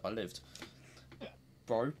not dead. I lived.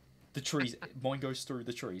 Bro, the trees. Mine goes through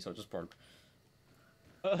the trees. I just broke.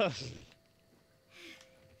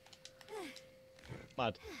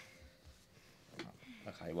 Mad.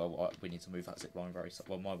 Okay, well, we need to move that zip line very.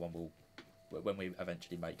 Well, my one will. When we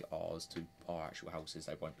eventually make ours to our actual houses,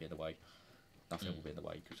 they won't be in the way. Nothing will be in the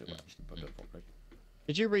way because it will actually put it properly.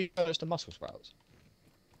 Did you research the mussel sprouts?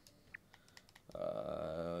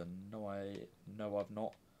 No, I've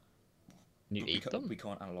not. Can you eat them? We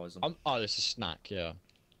can't analyse them. Oh, it's a snack. Yeah,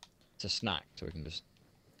 it's a snack, so we can just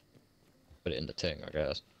put it in the tin, I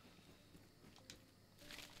guess.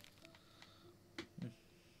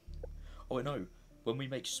 Oh, wait, no. When we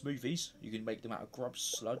make smoothies, you can make them out of grub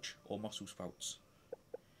sludge or mussel sprouts.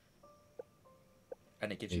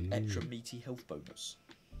 And it gives you extra meaty health bonus.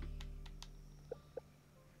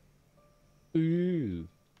 Ooh.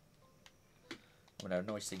 I mean, they're a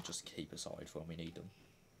nice thing just to keep aside for when we need them.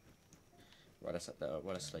 Right, let's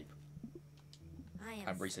sleep. I am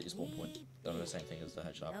And reset your spawn point. They're the same thing as the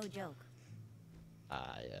hedge lab. No joke.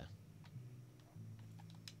 Ah, yeah.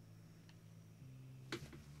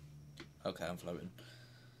 Okay, I'm floating.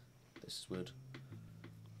 This is weird.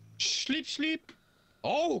 Sleep, sleep.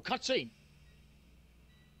 Oh, cutscene.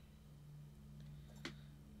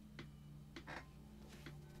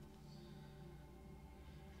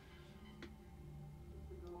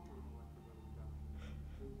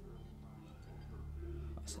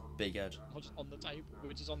 That's a big head. Just on the table,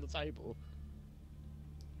 which is on the table.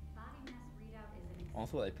 I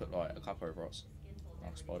thought they put like a cup over us.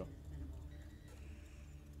 Like a spider.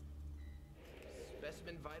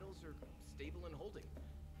 Specimen vitals are stable and holding.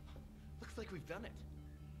 Looks like we've done it.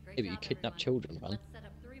 Yeah, but you kidnap children, man. Let's set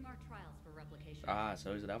up 3 more trials for replication. Ah,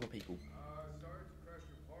 so is it other people? Sorry to crash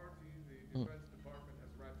your party. The defense department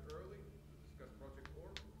has arrived early to discuss Project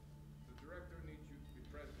Orb. The director needs you to be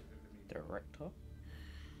present in the meeting. Director?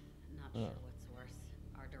 Not sure what's worse,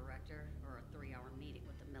 our director or a 3-hour meeting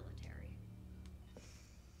with the military.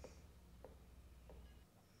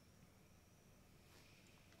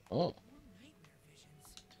 Oh. Nightmare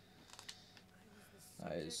visions.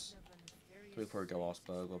 That is. We'll probably go ask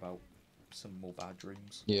Burgle about some more bad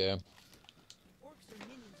dreams. Yeah. Orcs are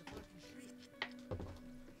minions of Lurking Street.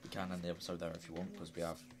 We can end the episode there if you want, because we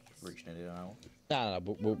have reached nearly an hour. Nah,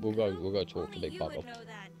 we'll go talk Only to Big you Bubble. would know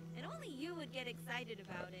that, and only you would get excited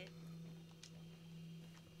about it.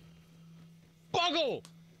 Buggle!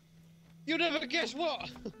 You never guess what?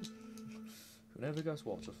 Who never guess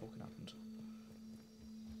what just fucking happened?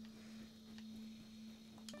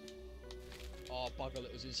 Oh, Buggle,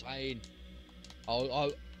 it was insane.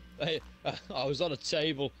 I was on a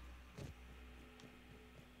table.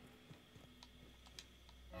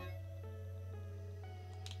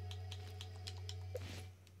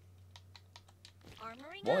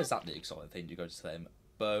 Armoring Why up. is that the exciting thing to go to them?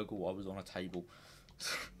 Burgle, I was on a table.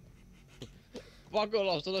 Buggle,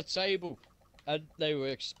 I was on a table. And they were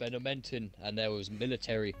experimenting, and there was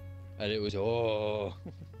military. And it was, oh.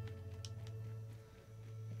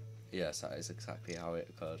 Yes, that is exactly how it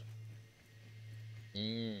occurred.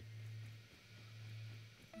 Mm.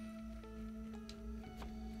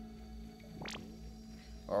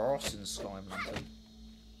 Rotten slime hunting.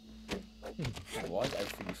 Why is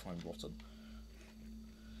everything you find rotten?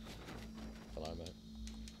 Hello, mate.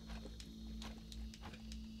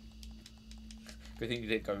 Good thing you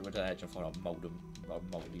didn't go over the edge and find out moldy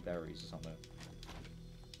berries or something.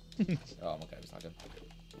 Oh my god, it's lagging.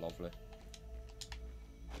 Lovely.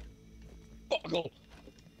 Buggle!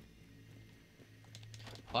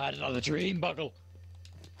 I had another dream, Buggle.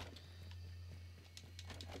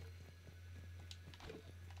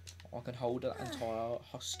 I can hold that entire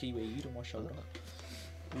husky weed on my shoulder.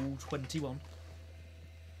 All 21.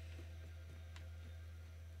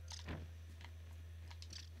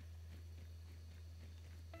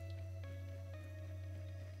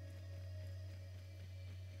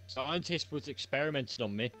 Scientist was experimenting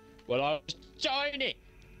on me. Well, I was enjoying it.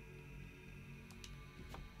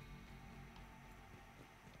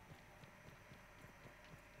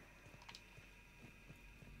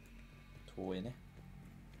 Toy, innit?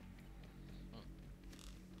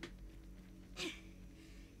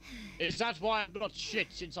 Is that why I've got shit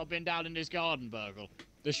since I've been down in this garden, Burgle?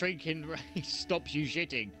 The shrinking ray stops you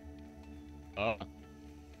shitting. Oh.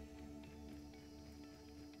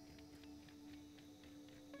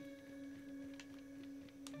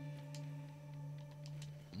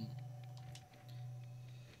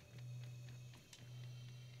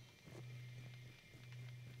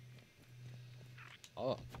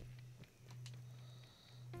 Oh.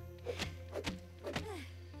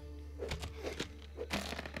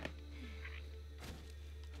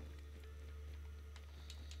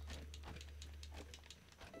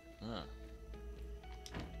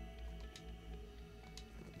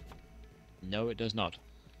 No, it does not.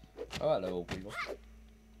 Oh, hello, old people.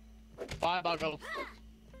 Bye, Buckle.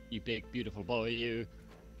 You big, beautiful boy, you.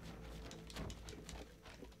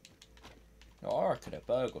 No, I reckon a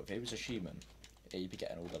burglar, if he was a human, he'd be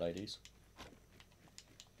getting all the ladies.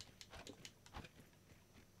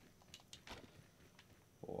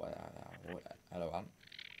 Oh, hello, Ant.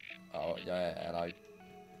 Oh, yeah, hello.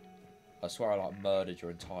 I swear I like murdered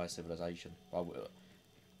your entire civilization. Well,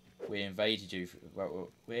 we invaded you.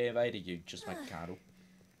 We invaded you just to make a candle.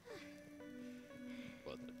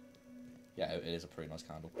 What? Yeah, it is a pretty nice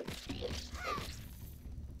candle.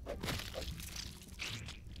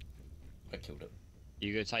 I killed it.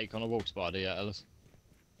 You gonna take on a wolf spider yet, Ellis?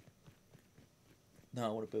 No, I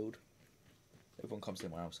want to build. Everyone comes to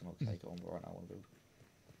my house and I'll take it on, but right now I want to build.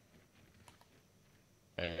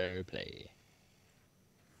 Fair play.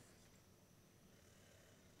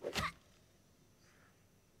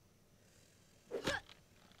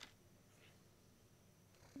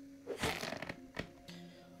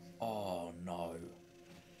 Oh no.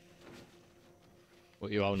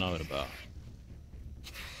 What you all knowing about?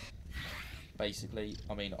 Basically,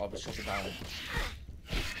 I mean, I was chopping down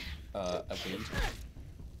a weed,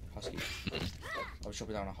 husky. I was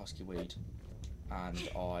chopping down a husky weed, and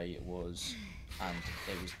it was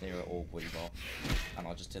near an orb weaver, and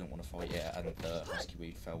I just didn't want to fight it, and the husky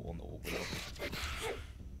weed fell on the orb weaver.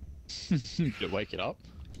 Did it wake it up?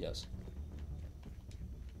 Yes.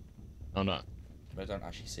 Oh no. They don't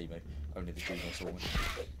actually see me. Only the junior saw me.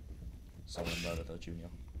 Someone murdered the junior.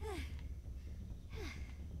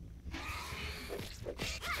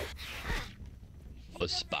 Oh,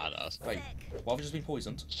 it's badass. Wait, why have I just been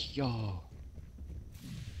poisoned? Yo.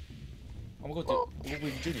 Oh my god, the orb weaver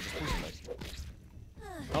junior just poisoned me.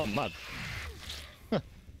 Oh, mad.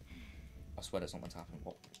 I swear that's not meant to happen.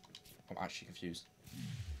 What? I'm actually confused.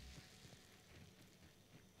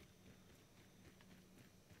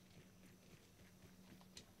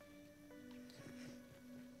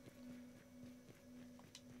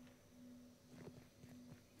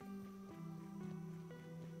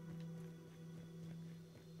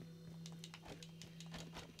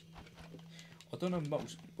 I don't know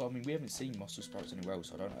most. Well, I mean, we haven't seen muscle sprouts anywhere else,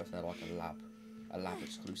 so I don't know if they're like a lab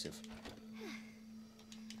exclusive.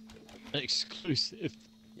 Exclusive.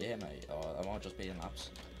 Yeah, mate. I might just be in labs.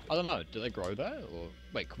 I don't know. Do they grow there? Or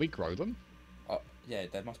wait, can we grow them? Yeah,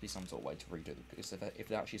 there must be some sort of way to redo them. Because if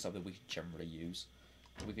they're actually something we could generally use,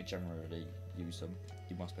 you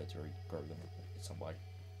must be able to regrow them in some way.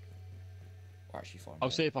 Or actually find. I'll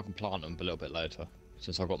see if I can plant them a little bit later,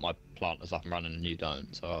 since I've got my planters up and running and you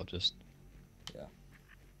don't. So I'll just. Yeah.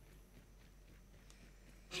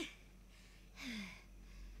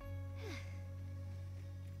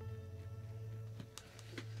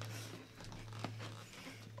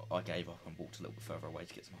 I gave up and walked a little bit further away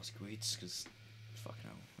to get some husky weeds because, fucking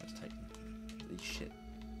hell, let's take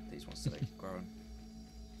these ones today growing.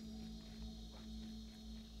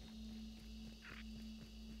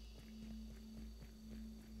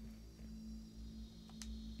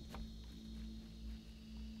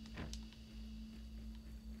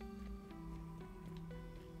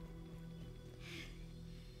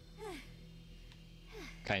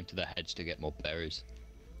 Came to the hedge to get more berries.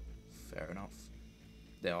 Fair enough.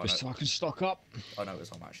 Yeah, Just so I can stock up. I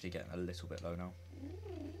notice I'm actually getting a little bit low now.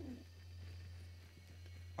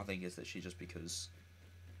 I think it's literally just because.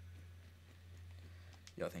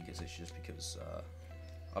 Yeah, I think it's literally just because.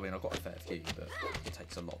 I mean, I've got a fair few, but it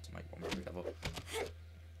takes a lot to make one berry level.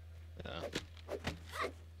 Yeah.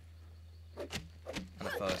 And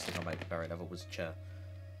the first thing I made berry level was a chair.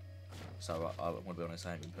 So I want to be honest,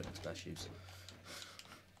 I ain't been putting it to best use.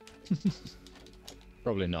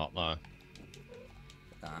 Probably not, no.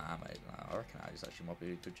 Nah, mate, nah, I reckon that is actually might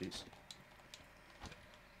be a good use.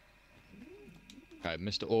 Okay,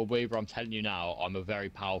 Mr. Orbeaver, I'm telling you now, I'm a very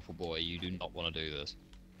powerful boy. You do not want to do this.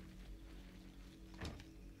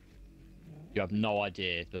 You have no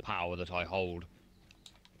idea the power that I hold.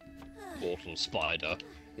 Mortal spider.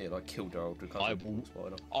 Yeah, like killed our older cousin,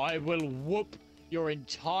 spider. I will whoop your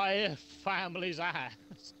entire family's ass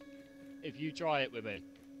if you try it with me.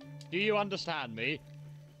 Do you understand me?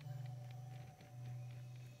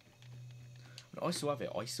 I still have it.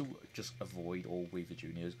 I still just avoid all Weaver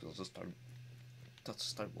Juniors because I just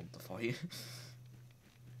don't want to fight.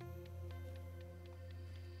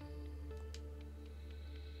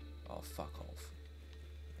 Oh, fuck off!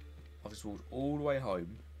 I've just walked all the way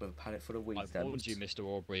home with a pallet full of weed stems. I warned you, Mr.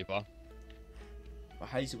 Orbeaver. I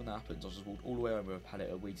hate it when that happens. I just walked all the way home with a pallet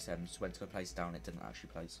of weed stems. Went to a place down. It didn't actually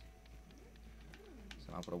place.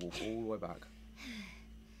 So now I've got to walk all the way back.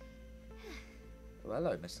 Oh,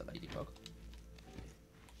 hello, Mr. Ladybug.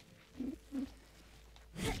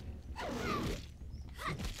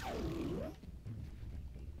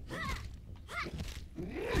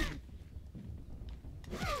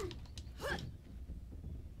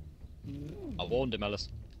 warned him, Ellis.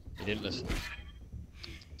 He didn't listen.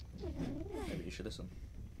 Maybe you should listen.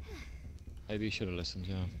 Maybe you should have listened,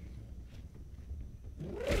 yeah.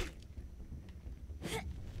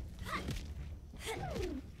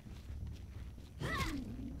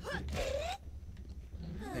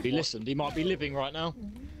 If he listened, he might be living right now.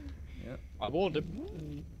 Yeah. I warned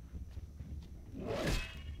him.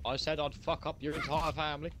 I said I'd fuck up your entire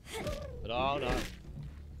family. But oh no.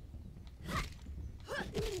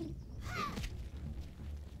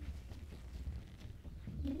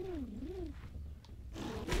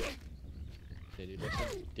 Did he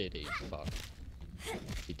listen? Did he? Fuck.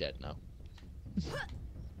 He dead now.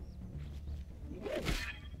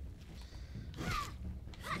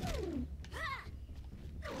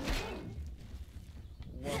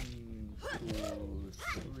 One, two,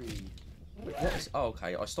 three. Wait, what is? Oh,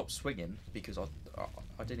 okay. I stopped swinging because I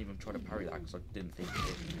didn't even try to parry that because I didn't think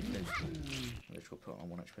it did. I just got put on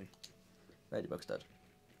 1 HP. Ladybug's dead.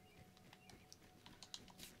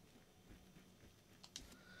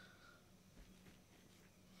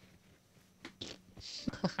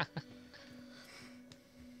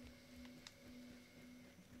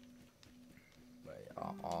 Wait,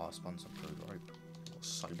 I spun some crude rope.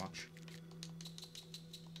 So much.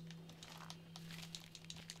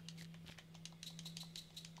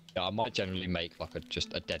 Yeah, I might generally make like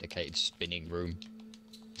just a dedicated spinning room.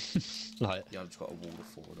 Like, Yeah, I've just got a wall of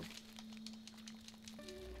 4 of them.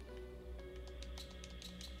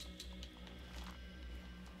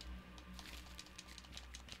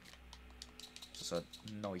 Just a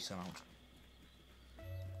nice amount.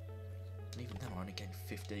 And even then I only gained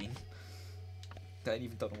 15. They ain't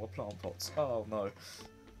even done all my plant pots. Oh no.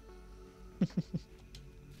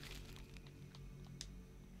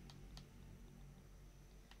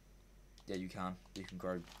 Yeah, you can. You can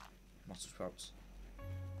grow mustard sprouts.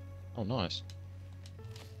 oh nice.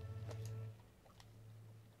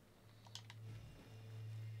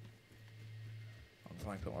 I'm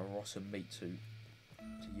trying to put my rotten meat to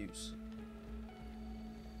use.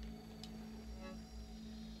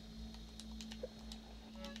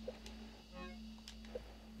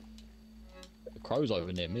 The crow's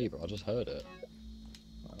over near me, bro. I just heard it.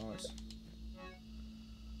 Oh, nice.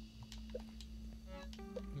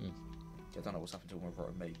 Yeah, I don't know what's happened to all my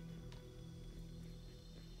rotten meat.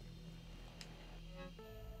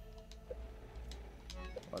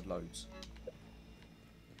 I had loads.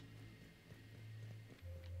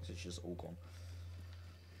 It's just all gone.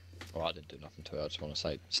 Oh, I didn't do nothing to it. I just want to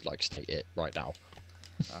say, like, state it right now.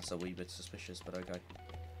 That's a wee bit suspicious, but okay.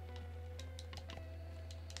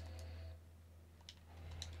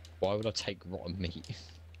 Why would I take rotten meat?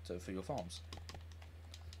 So for your farms?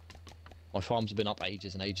 My farms have been up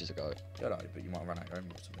ages and ages ago. Yeah, no, but you might run out of your own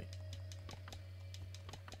rotten meat.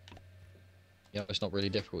 Yeah, it's not really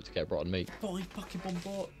difficult to get rotten meat. Buy fucking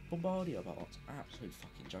Bombardier bots. Absolute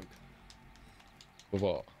fucking joke. With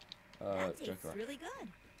what? That tastes Joker. really good.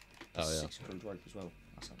 Oh, yeah. 6 crude rope as well.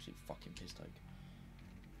 That's absolute fucking piss take.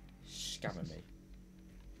 Scamming me.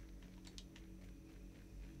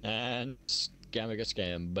 And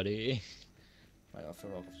scam, buddy. Mate, I feel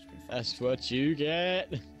like I've just been fucking That's what you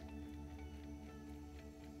get.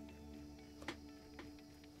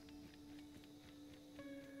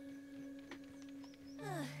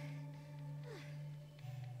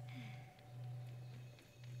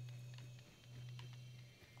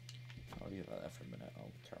 I'll leave that there for a minute.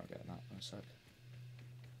 I'll carry on getting that in a sec.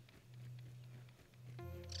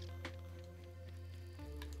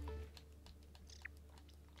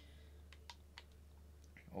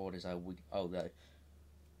 Oh, what is that? Oh, there.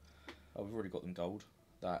 Oh, we've already got them gold.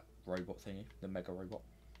 That robot thingy, the mega robot.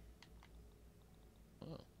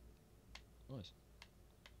 Oh, nice.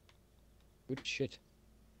 Good shit.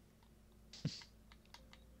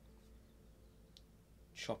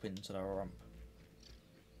 Chop into their rump.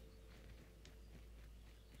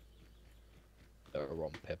 They're a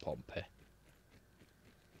rompy pompy.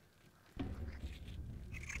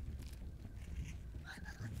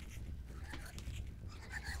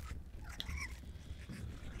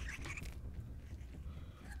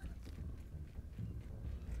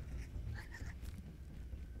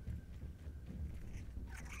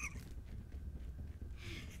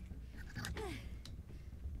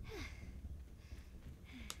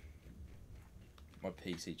 My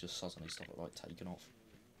PC just suddenly started like taking off.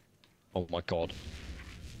 Oh my god.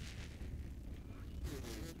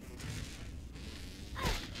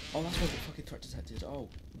 Oh, that's where the fucking threat detected. Oh.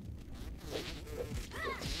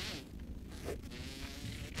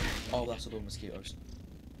 Oh, that's a lot of mosquitoes.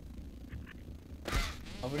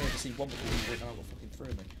 I've only ever seen one before, and now I've got fucking 3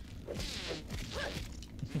 of me. Sleeping time.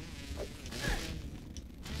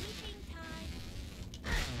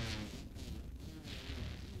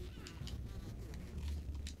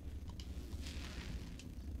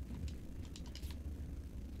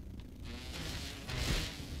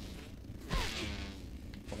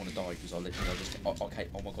 die because I literally just. Okay,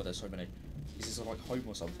 oh my god, there's so many. Is this like home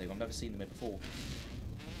or something? I've never seen them here before.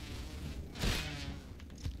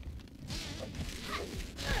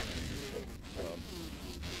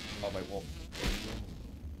 Oh wait, what?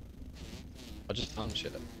 I just found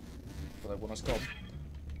shit. Well, they want us gone.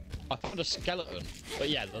 I found a skeleton, but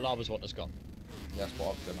yeah, the lava's what has gone. Yeah, that's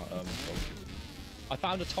what I'm gonna I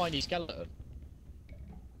found a tiny skeleton.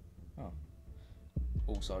 Oh.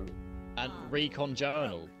 Also, And recon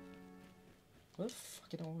journal. where the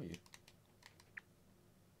fucking hell are you?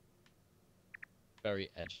 Very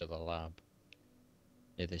edge of the lab.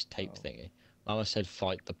 Near this tape thingy. Mama said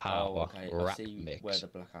fight the power. okay. I Rap see mix. where the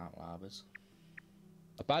blackout lab is.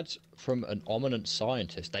 A badge from an eminent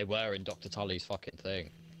scientist. They were in Dr. Tully's fucking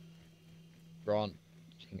thing. Granting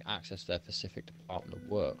access to their specific department of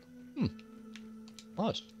work.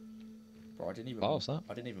 Nice. Bro, I didn't even. Pass that.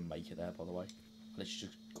 I didn't even make it there, by the way.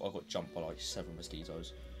 I got jumped by like 7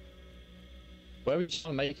 mosquitoes. Where are we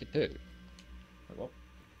trying to make it to? Wait, what?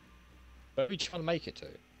 Where are we trying to make it to?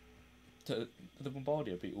 To the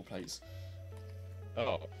Bombardier beetle place.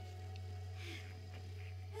 Oh.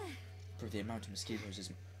 Bro, the amount of mosquitoes is.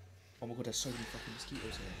 Oh my god, there's so many fucking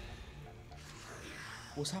mosquitoes here.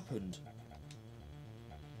 What's happened?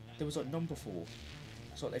 There was like none before.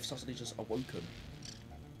 It's like they've suddenly just awoken.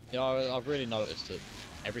 Yeah, I've really noticed that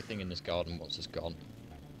everything in this garden once it's gone.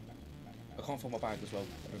 I can't find my bag as well.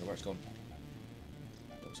 I don't know where it's gone.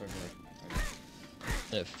 Oh, sorry, sorry.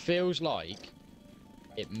 And it feels like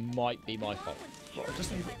it might be my fault. Bro,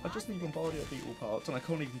 I just need Bombardier beetle parts, and I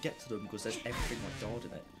can't even get to them because there's everything like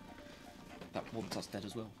died in it. That wants us dead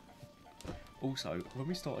as well. Also, when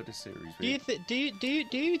we started this series, Do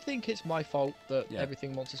you think it's my fault that Yeah.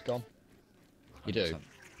 everything once it's gone? You do.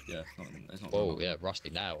 Yeah, it's not. Oh yeah, rusty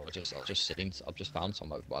now. I was just sitting. I've just found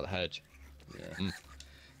some over by the hedge. Yeah.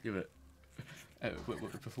 Yeah,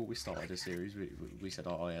 but before we started this series, we said,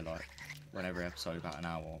 oh yeah, like when every episode about an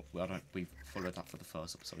hour. We followed that for the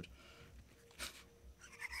first episode.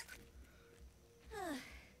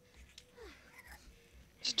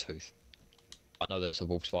 It's a tooth. I know there's a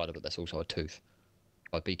wolf spider, but there's also a tooth.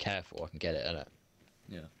 But be careful, I can get it, innit?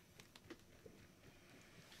 Yeah.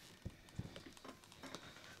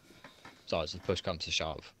 Besides, if push comes to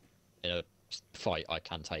shove, in a fight, I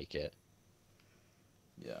can take it.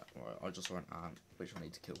 Yeah. Right. I just saw an ant, which I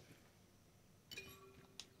need to kill.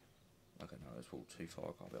 Okay, no, that's all too far.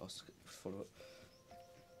 I can't be asked to follow it.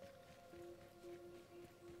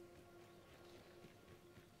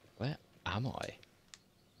 Where am I?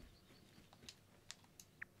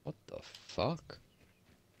 What the fuck?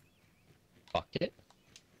 Bucket?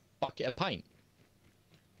 Bucket of paint?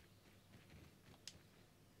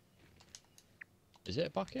 Is it a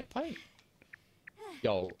bucket of paint?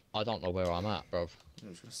 Yo, I don't know where I'm at, bruv. I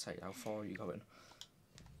was gonna say, how far are you going?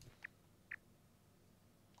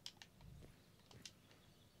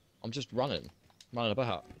 I'm just running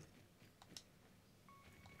about.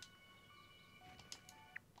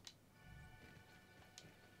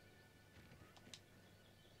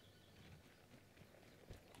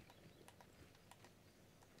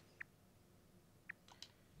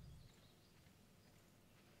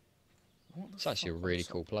 It's actually a really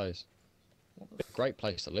cool place. Great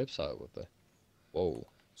place to live, so it would be. Whoa.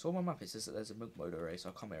 So on my map it says that there's a milk motor race.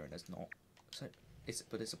 I come here and there's not. So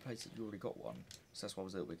but it's a place that you already got one. So that's why I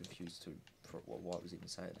was a little bit confused for why I was even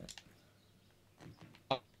saying it.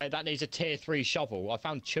 Okay, that needs a tier 3 shovel. I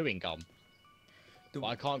found chewing gum. But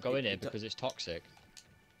I can't go in here because it's toxic.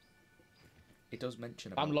 It does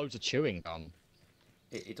mention I about. found loads of chewing gum.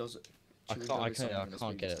 It does. I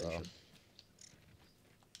can't get it though.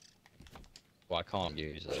 Well, I can't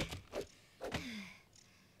use it.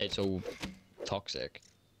 It's all toxic.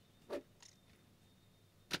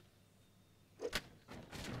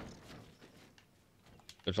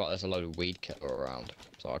 Looks like there's a load of weed killer around,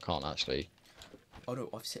 so I can't actually Oh no,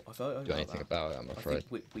 I've heard do anything about it, I'm I afraid.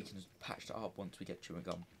 think we can patch that up once we get chewing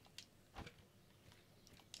gum.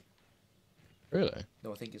 Really?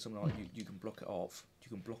 No, I think it's something like you can block it off. You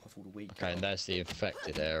can block off all the weed. Okay, and there's the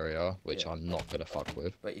infected area, which Yeah. I'm not gonna fuck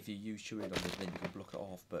with. But if you use chewing gum, then you can block it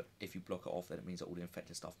off. But if you block it off, then it means that all the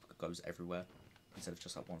infected stuff goes everywhere instead of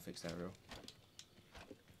just that one fixed area.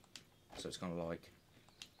 So it's kind of like.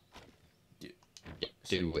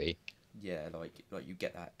 Do we? Yeah, like you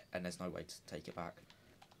get that, and there's no way to take it back.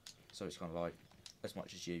 So it's kind of like, as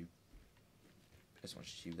much as you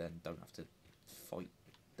then don't have to fight,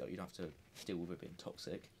 you don't have to deal with it being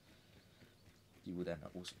toxic. You will then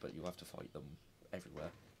also, but you have to fight them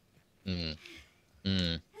everywhere. So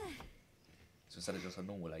instead of just a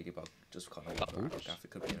normal ladybug, just kind of like a gaff, it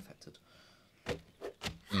could be infected.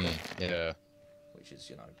 Yeah. which is,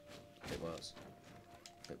 you know, a bit worse.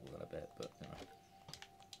 A bit more than a bit, but, you know.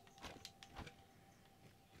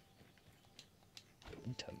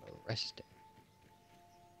 Winter arresting.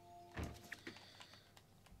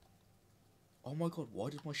 Oh my god,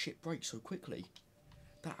 why did my shit break so quickly?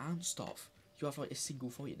 That ant stuff. You have like a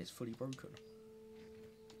single fight and it's fully broken.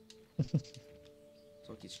 It's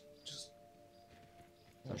like it's just...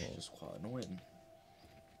 It's actually just quite annoying.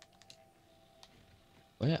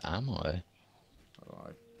 Where am I? I don't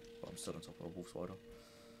know, but I'm still on top of a wolf spider.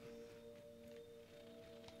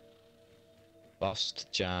 Bust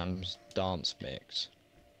Jams dance mix.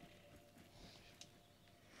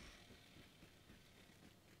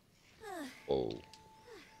 Oh,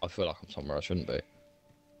 I feel like I'm somewhere I shouldn't be.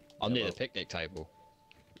 I'm near the picnic table.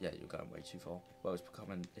 Yeah, you're going way too far. Well,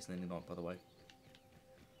 it's nearly night, by the way.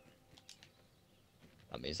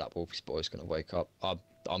 That means that Wolfie's boy's gonna wake up.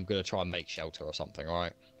 I'm gonna try and make shelter or something,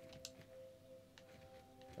 alright?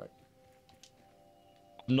 Right.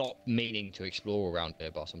 I'm not meaning to explore around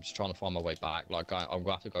here, boss. I'm just trying to find my way back. Like, I'm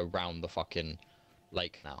gonna have to go round the fucking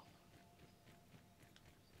lake now.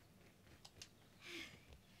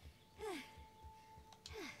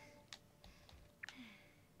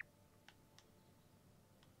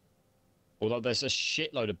 Although there's a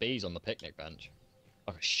shitload of bees on the picnic bench.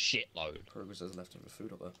 Like a shitload. Progress has leftover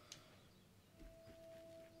food up there.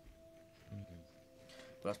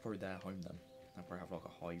 But that's probably their home then. They probably have like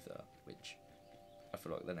a hive there, which I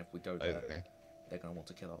feel like then if we go there, Okay. they're going to want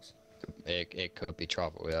to kill us. It could be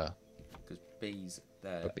trouble, yeah. Because bees,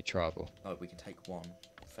 there, Could be trouble. like we can take one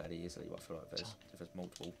fairly easily, but I feel like if there's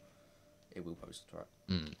multiple, it will pose a threat.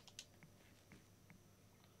 Hmm.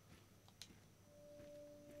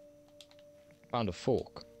 Found a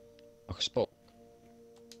fork. Like a spot.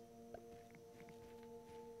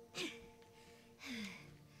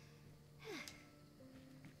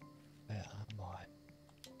 Where am I?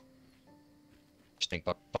 Stink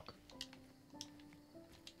bug.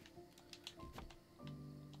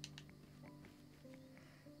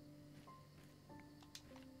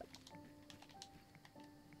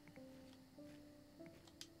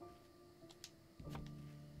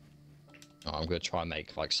 Oh, I'm gonna try and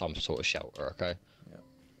make like some sort of shelter, okay? Yeah.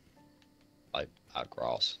 Like out of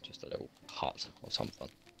grass, just a little hut or something.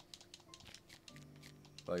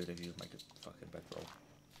 But even if you just make a fucking bedroll,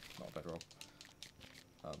 not a bedroll.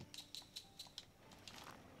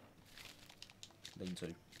 Lean to. I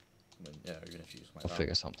mean, yeah, even if you just make I'll that.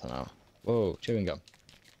 figure something out. Whoa, chewing gum.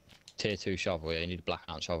 Tier 2 shovel, yeah, you need a black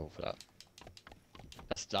ant shovel for that.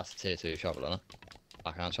 That's a tier 2 shovel, isn't it?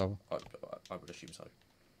 Black ant shovel? I would assume so.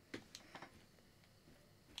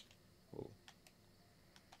 Cool.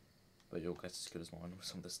 But your guess is as good as mine with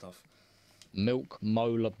some of this stuff. Milk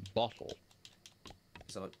molar bottle.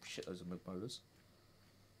 Is there like shitloads of milk molars?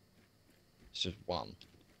 It's just one.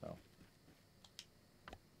 Oh.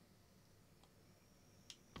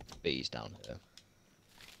 Bees down here.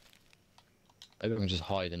 Maybe I can just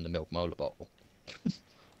hide in the milk molar bottle.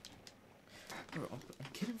 Bro, I'm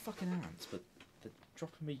killing fucking ants, but they're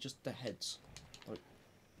dropping me just their heads. Like,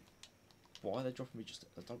 why are they dropping me just...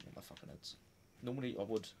 I don't want their fucking heads. Normally I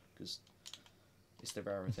would, because it's the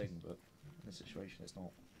rarer thing, but in this situation it's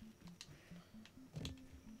not.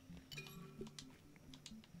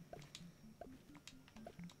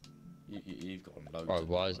 You've got loads. Right, of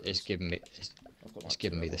why milk is it's molars. giving me I've got it's like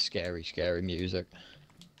giving two me of the them. scary music.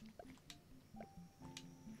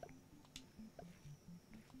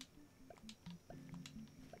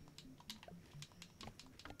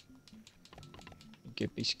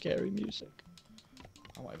 Give me scary music.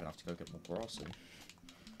 I might even have to go get more grass in.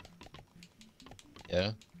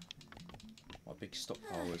 Yeah. My big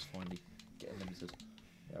stockpile is finally getting limited.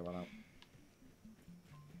 Yeah, run out.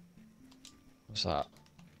 What's that?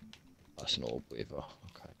 That's an orb weaver.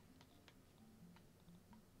 Okay.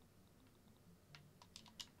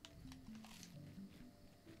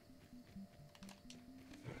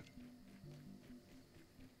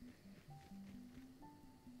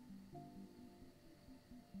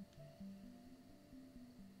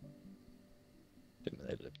 Didn't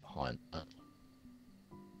they live behind that?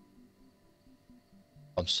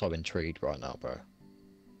 I'm so intrigued right now, bro.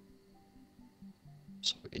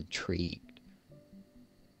 So intrigued.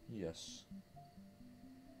 Yes.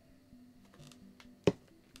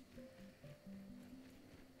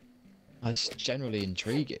 That's generally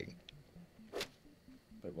intriguing.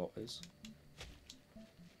 But what is?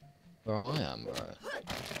 Where I am, bro.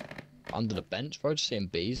 Under the bench, bro, just seeing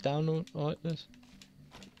bees down like this.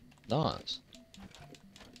 Nice.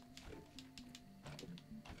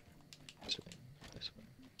 This way, this way.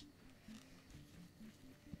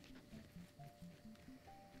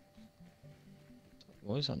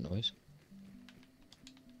 What is that noise?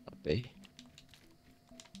 A bee?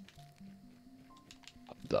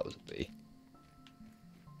 That was a bee.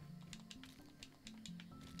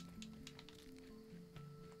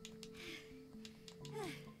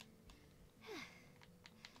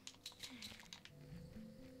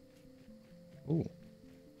 Ooh.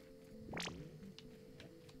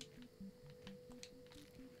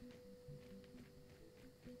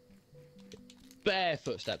 Bare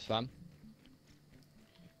footsteps, fam.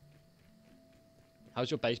 How's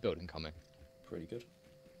your base building coming? Pretty good.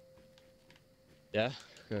 Yeah?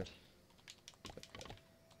 Good.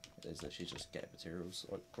 There's literally just getting materials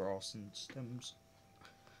like grass and stems.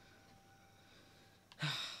 I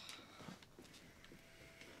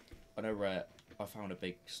know where I found a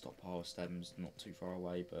big stockpile of stems not too far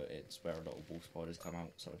away, but it's where a lot of wolf spiders come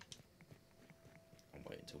out, so I'm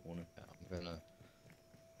waiting till morning. Yeah, I'm gonna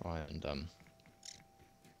try and I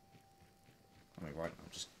mean, right now I'm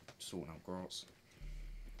just sorting out grass.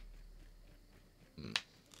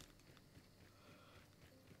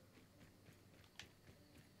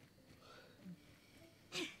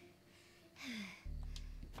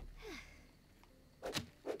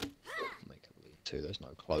 make a lead too. There's no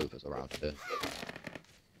clovers around here.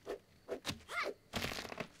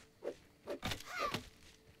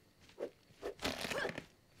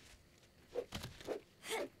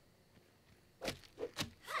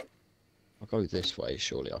 I'll go this way.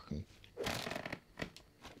 Surely I can.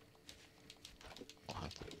 I'll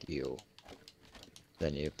have to deal with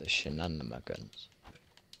any of the shenanigans.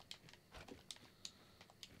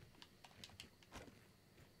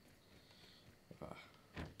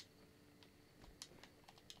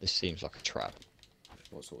 This seems like a trap.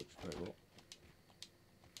 What sort of wait, what?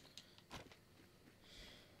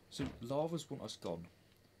 So lavas want us gone.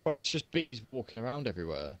 Well, it's just bees walking around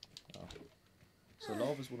everywhere. Oh. So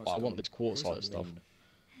lavas want us I gone. want this quartzite What does that stuff. mean?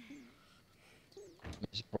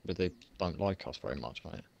 It's probably they don't like us very much,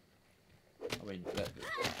 mate. I mean,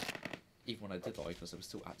 even when I did like us, they were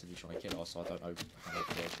still actively trying to kill us, so I don't know how much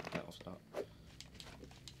else to get after that.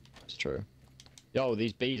 That's true. Yo,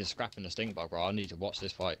 these bees are scrapping the stink bug, bro. I need to watch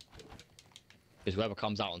this fight. Because whoever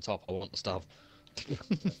comes out on top, I want the stuff. Yeah,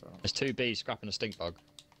 fair enough. There's 2 bees scrapping a stink bug.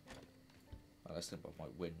 I think I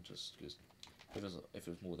might win just because if it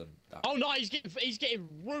was more than that. Oh no, he's getting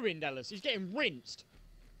ruined, Ellis. He's getting rinsed.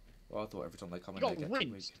 Well, I thought every time they come He in, got they get 2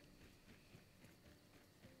 rinsed. weeks.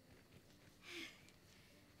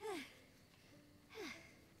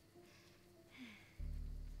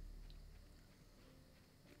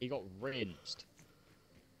 He got rinsed.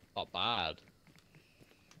 Not bad.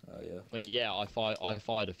 Yeah. I mean, yeah, I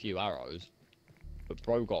fired a few arrows, but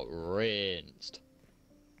bro got rinsed.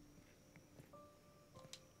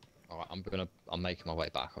 Alright, I'm making my way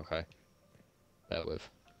back, okay? Bear with.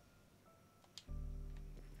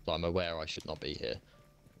 So I'm aware I should not be here.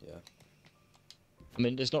 Yeah. I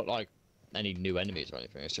mean, there's not like any new enemies or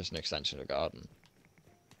anything, it's just an extension of the garden.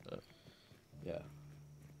 Yeah.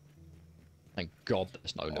 Thank God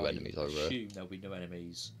there's no new I enemies over assume here. there'll be no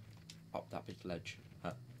enemies up that big ledge.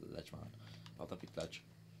 Ledge, man. Up that big ledge.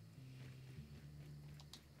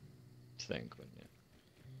 Think, wouldn't you?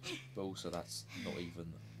 But also, that's not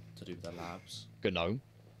even to do with the labs. Gnome.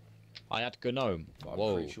 I had Gnome. But I'm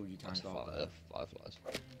Whoa. pretty sure you can That's go up there. fireflies.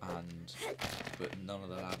 But none of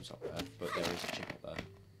the labs up there. But there is a chip up there.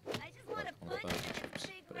 I just want Like a one of the bunch burger of chips.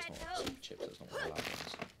 big But it's red not toads. chips, it's not one of the lab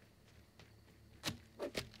ones.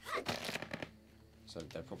 So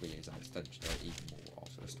there probably is an extension there even more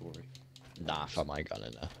after the story. Nah, fam, I ain't going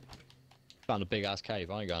in there. Found a big ass cave,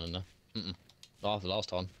 I ain't going in there. Not after last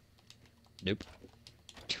time. Nope.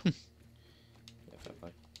 Yeah, fair play.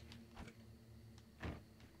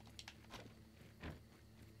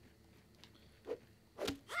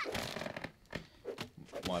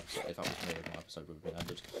 My episode, if that was me, my episode would have been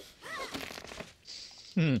ended.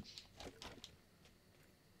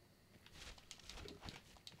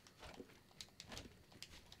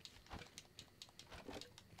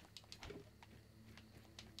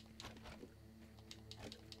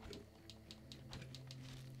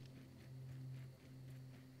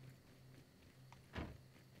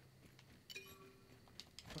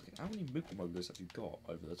 Fucking, how many Moogle Molars have you got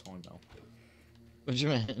over the time now? What do you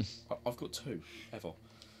mean? I've got 2, ever.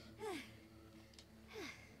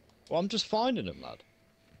 Well, I'm just finding them, lad.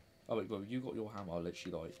 Oh wait, well, you got your hammer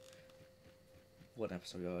literally like one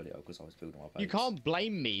episode earlier because I was building my base. You can't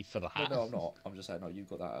blame me for No, that. no, I'm not. I'm just saying, no, you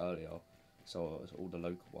got that earlier. So all the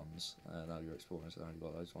local ones, now you're exploring, so now you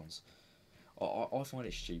got those ones. I find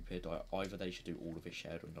it stupid. Either they should do all of it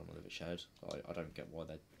shared or none of it shared. I don't get why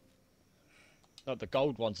they. No, the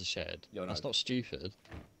gold ones are shared. Yeah, I That's know. not stupid.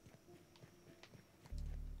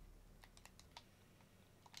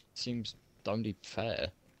 seems only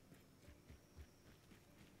fair.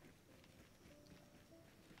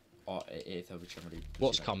 If they were generally.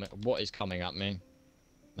 What's coming? What is coming at me?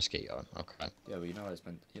 Mosquito. Okay. Yeah, well, it's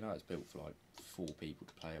built for like 4 people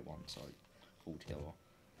to play at once, like all together.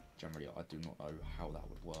 Generally, I do not know how that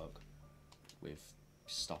would work with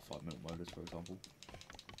stuff like milk motors, for example.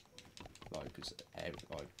 Like, because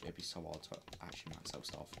it'd be so hard to actually max out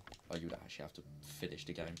stuff. Like, you'd actually have to finish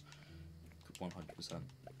the game 100%.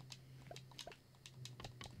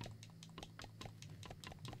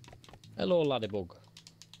 Hello, Ladybug.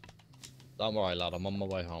 Don't worry, lad. I'm on my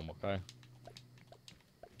way home. Okay.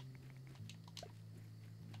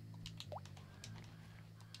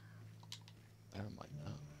 Where am I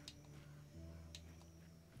now?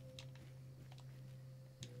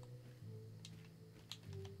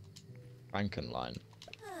 Frankenline.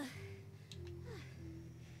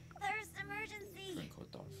 Thirst emergency. Drink or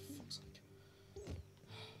die, for fuck's sake.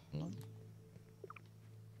 No.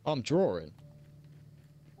 I'm drawing.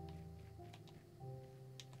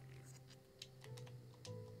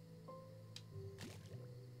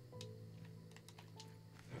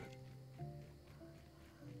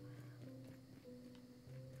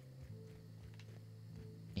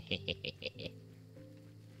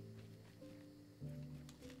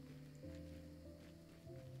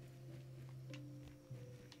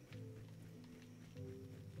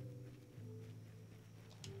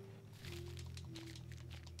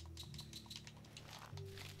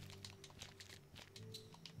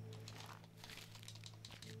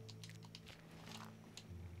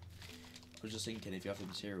 I was just thinking, if you have the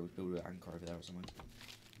materials, build an anchor over there or something.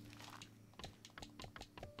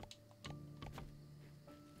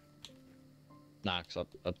 Nah, cause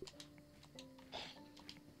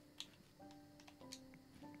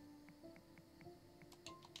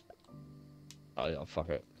oh, fuck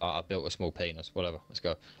it. I built a small penis. Whatever. Let's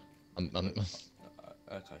go. Okay.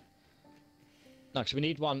 No, because we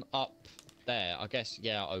need one up there. I guess,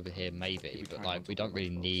 yeah, over here maybe, we but can like on we top don't of really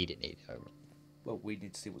the lunchbox. need it. Well, we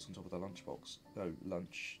need to see what's on top of the lunchbox. No,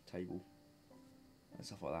 lunch table. And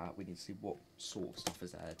stuff like that. We need to see what sort of stuff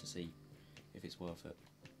is there to see if it's worth it.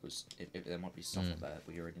 Because if there might be stuff up there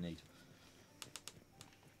we already need.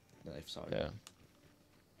 Then if so. Yeah.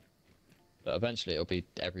 But eventually it'll be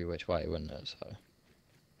every which way, wouldn't it? So.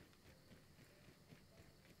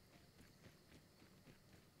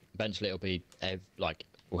 Eventually it'll be like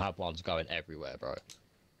we'll have ones going everywhere, bro.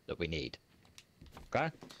 That we need. Okay.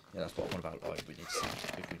 Yeah, that's what I'm on about. Like, we need to see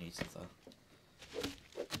if we need stuff there.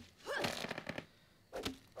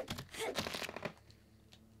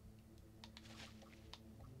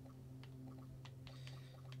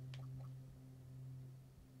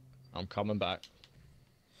 I'm coming back.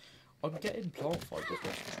 I'm getting plant fibres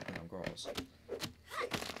while chopping down grass.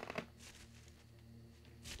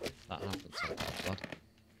 That happens sometimes, bud.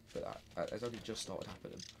 But that it's only just started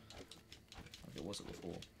happening. Like it wasn't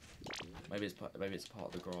before. Maybe it's part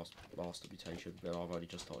of the grass master mutation, but I've only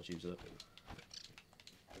just started using it.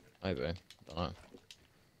 Maybe. I don't know.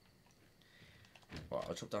 Right,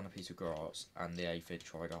 I chopped down a piece of grass, and the aphid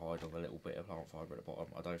tried to hide on a little bit of plant fibre at the bottom.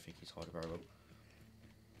 I don't think he's hiding very well.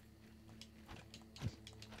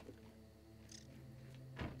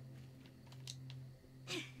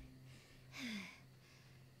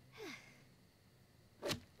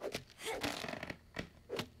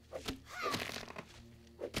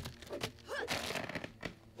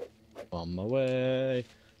 On my way.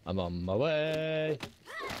 I'm on my way.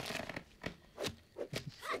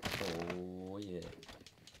 Oh yeah.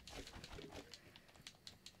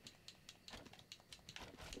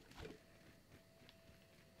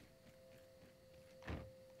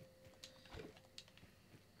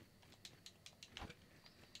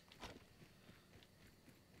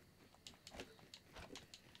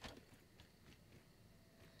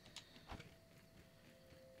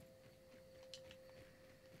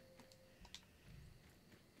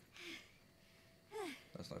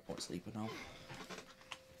 There's no point sleeping now.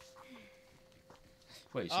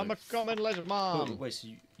 Wait, so... I'm a common legend, mom. Wait, so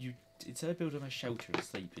you instead of building a shelter and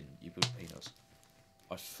sleeping, you build a penis?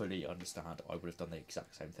 I fully understand. I would have done the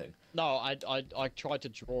exact same thing. No, I tried to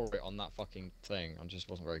draw it on that fucking thing. I just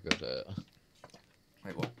wasn't very good at it.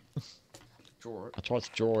 Wait, what? Draw it? I tried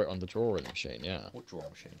to draw it on the drawing machine, yeah. What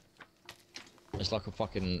drawing machine? It's like a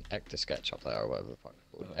fucking Etch-a-Sketch up there, or whatever the fuck it's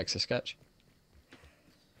called. Etch-a-Sketch?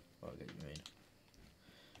 Oh, I get what you mean.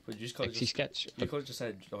 But you just kind of Etch-a-Sketch? You could have just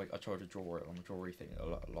said, like, I tried to draw it on the drawing thing,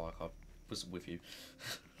 like I was with you.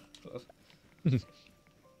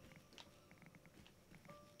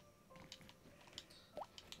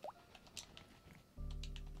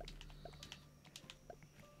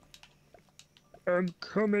 I'm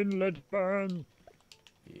coming, Leadman.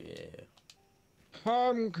 Yeah.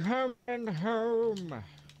 I'm coming home.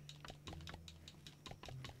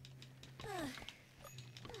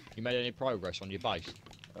 You made any progress on your base?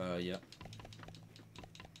 Yeah.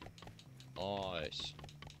 Nice.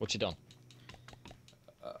 What you done?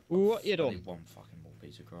 What you I done? need one fucking more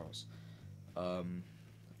piece of grass.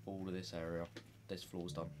 All of this area, this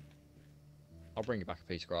floor's done. I'll bring you back a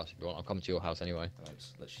piece of grass if you want. I'll come to your house anyway.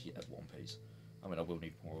 Let's get one piece. I mean, I will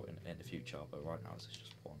need more in the future, but right now it's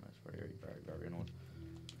just one. It's very, very, very annoying.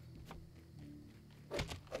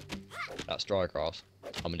 That's dry grass.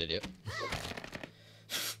 I'm an idiot.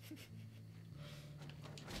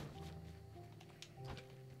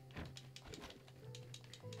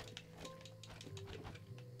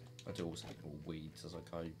 I do also get all weeds as I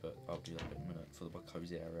go, but I'll do that in a minute for the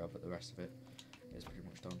cozy area. But the rest of it is pretty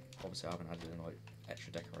much done. Obviously, I haven't added in like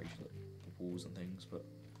extra decoration, like the walls and things, but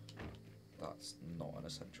that's not an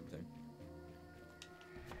essential thing.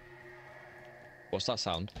 What's that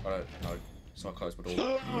sound? I don't know, so I close my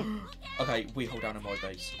door. Okay, we hold down in my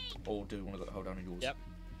base, or do you want to hold down in yours? Yep.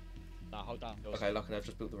 No, hold down. Yours. Okay, luckily I've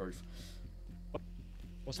just built the roof.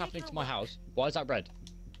 What's happening to my house? Why is that red?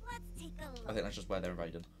 Let's take a look. I think that's just where they're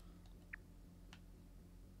invading.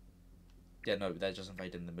 Yeah, no, they're just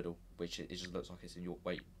invading in the middle, which it just looks like it's in your...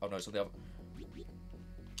 Wait, oh no, it's on the other...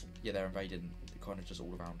 Yeah, they're invading kind of just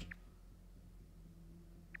all around.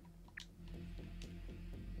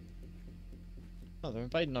 No, they're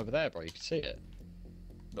invading over there, bro. You can see it.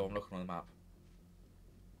 No, I'm looking on the map.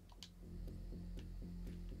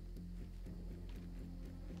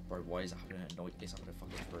 Bro, why is it happening at night? It's happening at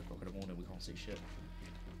fucking 3 o'clock in the morning, we can't see shit.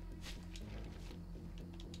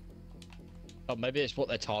 Oh, maybe it's what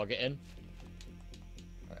they're targeting.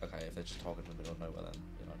 Okay, if they're just targeting the middle of nowhere then,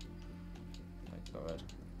 you know. Okay, go ahead.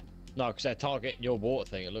 No, because they're targeting your water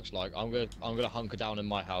thing. It looks like I'm gonna hunker down in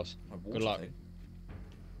my house. My Good water luck. thing.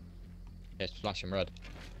 Yeah, it's flashing red.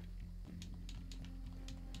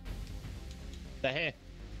 They're here.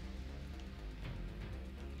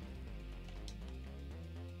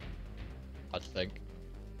 I think.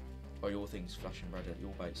 Oh, your thing's flashing red at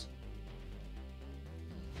your base.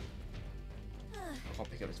 I can't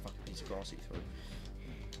pick up this fucking piece of grass you threw.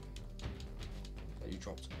 That you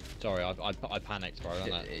dropped. Sorry, I panicked, bro.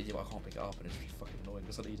 Yeah, I? yeah, I can't pick it up and it's really fucking annoying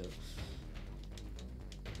because I need it.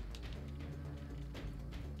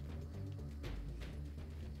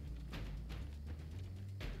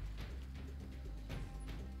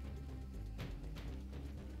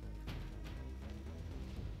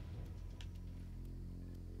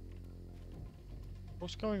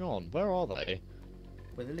 What's going on? Where are they?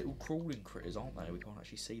 Well, they're little crawling critters, aren't they? We can't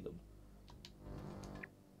actually see them.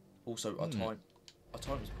 Also, our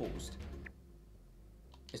time is paused.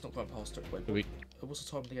 It's not going past it. Wait, what's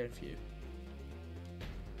the time of the game for you?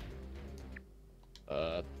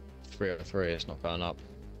 3:03. It's not going up.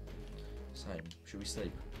 Same. Should we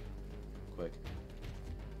sleep? Quick.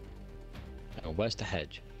 Hang on, where's the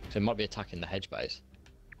hedge? So it might be attacking the hedge base.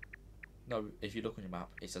 No, if you look on your map,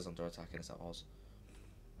 it says under attack and it's at ours.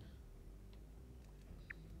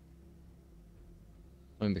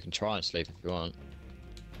 I mean, we can try and sleep if you want.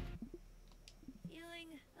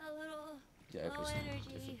 Feeling a little Yeah, low if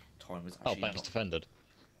energy. the time was Oh, actually base not... defended.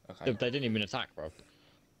 Okay, They didn't even attack, bro.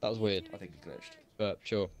 That was weird, I think it glitched. but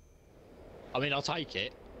sure. I mean, I'll take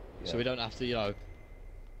it, so Yeah. we don't have to, you know,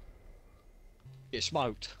 get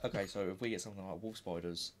smoked. Okay, so if we get something like wolf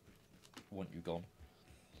spiders, want you gone,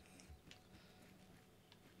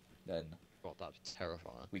 then God, that's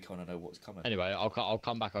terrifying. we kind of know what's coming. Anyway, I'll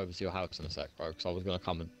come back over to your house in a sec, bro, because I was gonna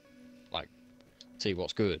come and like see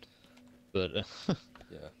what's good, but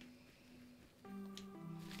Yeah.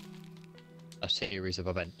 a series of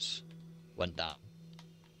events went down,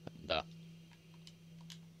 and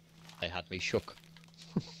they had me shook.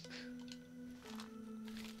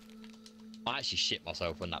 I actually shit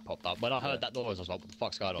myself when that popped up. When I heard that noise, I was like, "What the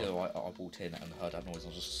fuck's going on?" Yeah, I walked in and heard that noise. I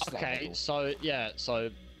was just slapping the Okay, door. so yeah, so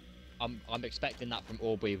I'm expecting that from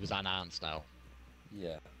orb weavers and ants now,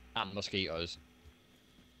 Yeah, and mosquitoes.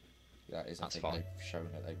 that is. I That's think fine. they've shown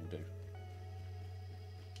that they will do.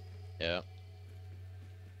 Yeah.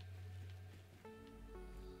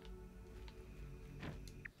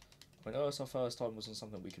 I know it's our first time was on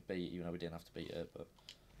something we could beat, even though we didn't have to beat it, but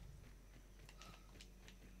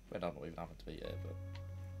we're not even having to beat it, but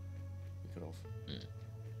we could have.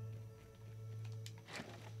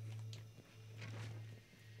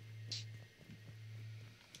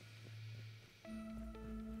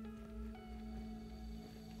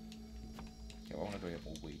 Okay, well, I want to go get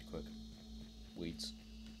more weed quick. Weeds.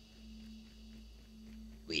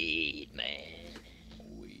 Weed man.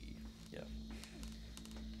 Weed. Yeah.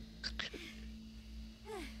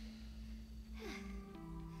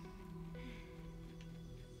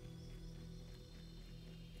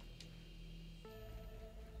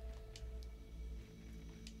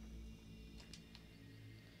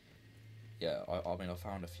 Yeah, I mean I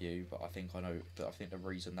found a few, but I think I know. But I think the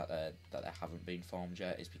reason that they haven't been farmed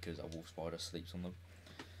yet is because a wolf spider sleeps on them.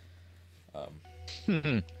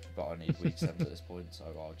 But I need weed stems at this point, so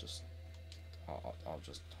I'll just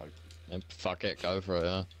hope. And fuck it, go for it.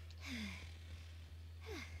 Yeah.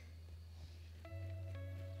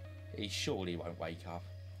 He surely won't wake up.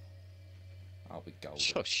 I'll be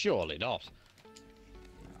golden. Surely not.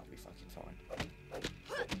 I'll be fucking fine.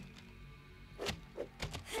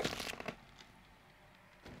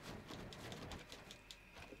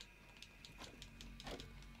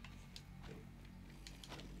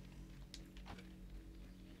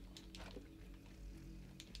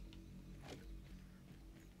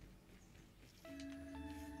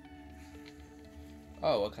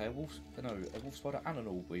 Oh, okay. A wolf spider and an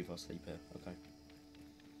orb weaver sleep here. Okay.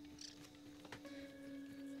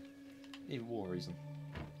 Even more reason.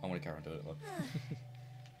 I'm gonna carry on doing it though.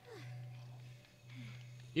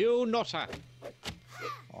 You nutter!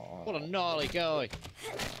 Oh, What a gnarly guy!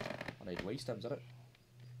 I need weed stems at it.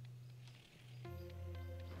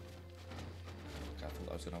 Okay, I thought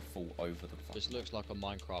I was gonna fall over the fucking. This looks like a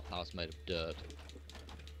Minecraft house made of dirt.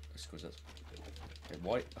 Exquisite. Okay,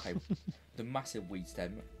 white. Okay. The massive weed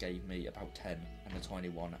stem gave me about 10, and the tiny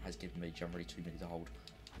one has given me generally 2 minutes to hold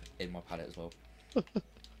in my pallet as well. So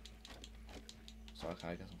okay,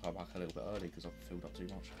 I guess I'll come back a little bit early because I've filled up too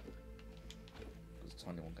much. Because the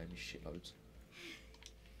tiny one gave me shitloads.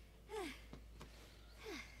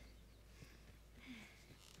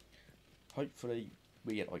 Hopefully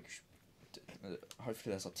we get like,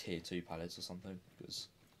 hopefully there's like tier 2 pallets or something, because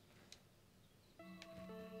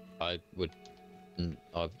I wouldn't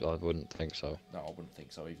think so. no, I wouldn't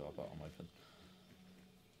think so either, but I'm open.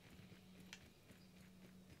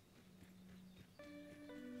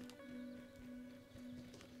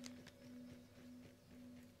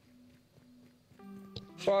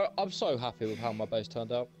 So I'm so happy with how my base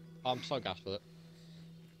turned out. I'm so gassed with it.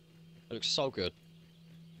 It looks so good.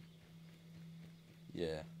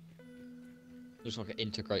 Yeah. Looks like an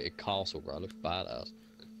integrated castle, bro. It looks badass.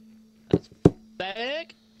 And it's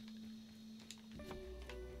big.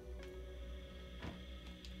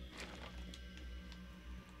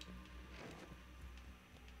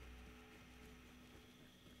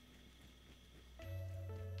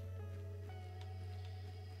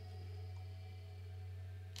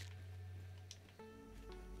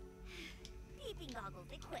 Peeping goggles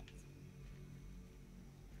equipped.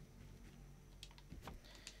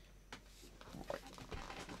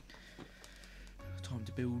 Time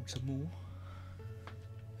to build some more.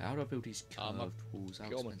 How do I build these curved walls? How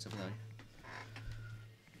go on. expensive are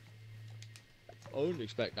they? I wouldn't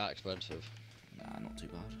expect that expensive. Nah, not too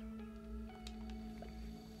bad.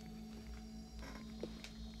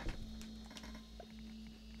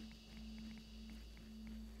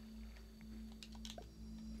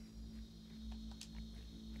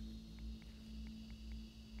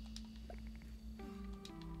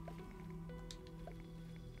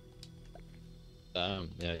 Damn,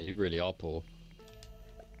 yeah, you really are poor.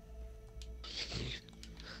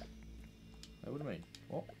 What do you mean?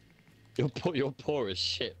 What? You're poor as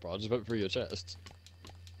shit, bro. I just went through your chest.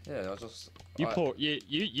 Yeah, I just. You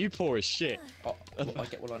poor as shit. I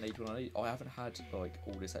get what I need when I need. I haven't had like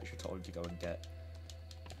all this extra time to go and get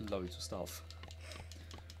loads of stuff.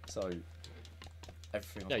 So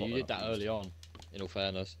everything. Yeah, I've got you did that I've used. early on. In all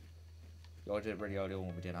fairness. Yeah, I did it really early on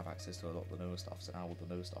when we didn't have access to a lot of the newer stuff. So now with the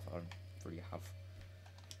newer stuff, I don't really have,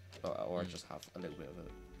 or I just have a little bit of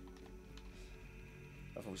it.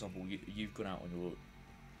 For example, you've gone out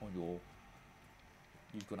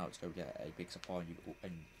you've gone out to go get a big supply,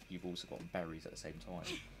 and you've also gotten berries at the same time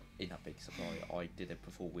in that big supply. I did it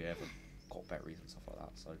before we ever got berries and stuff like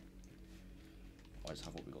that, so I just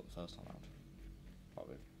have what we got the first time round.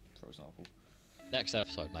 Like, for example. Next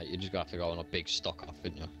episode, mate, you're just gonna have to go on a big stock up,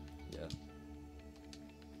 aren't you? Yeah.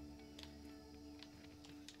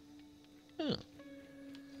 Yeah.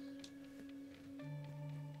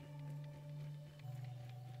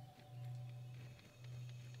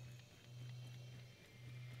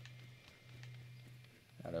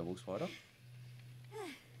 Hello, wolf spider.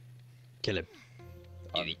 Kill him.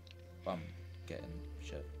 I'm getting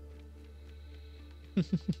shit.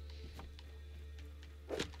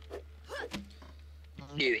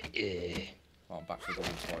 Well, I'm back with the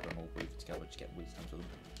wolf spider and all breathe together, just getting weed stems with them.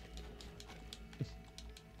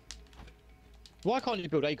 Why can't you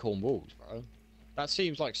build acorn walls, bro? That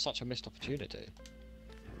seems like such a missed opportunity.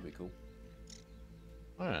 Would be cool.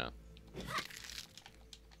 Yeah.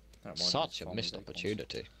 Don't mind Such a farming missed acorns.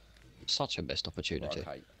 opportunity. Such a missed opportunity. Right,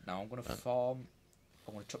 okay, now I'm gonna farm.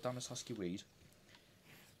 I'm gonna chop down this husky weed,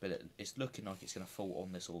 but it's looking like it's gonna fall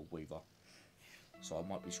on this orb weaver. so I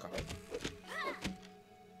might be scrapping.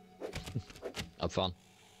 Have fun.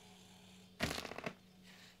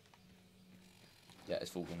 Yeah, it's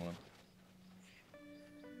falling on him.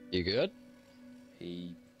 You good?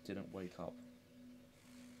 He didn't wake up.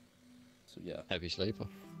 So yeah. Heavy sleeper.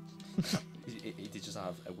 He did just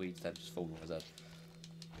have a weed stem just fall on his head.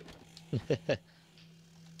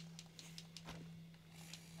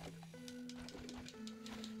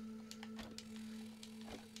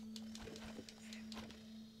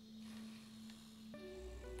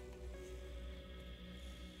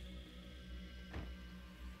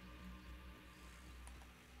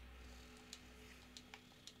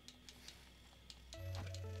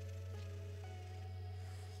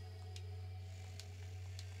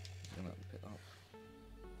 He's gonna pick that up.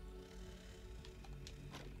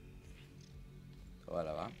 Oh,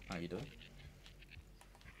 hello, Anne. How you doing?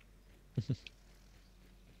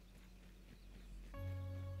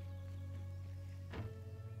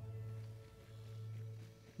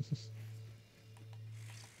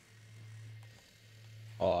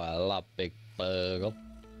 Oh, I love Big Burger.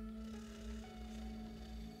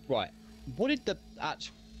 Right. What did the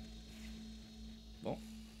actual What?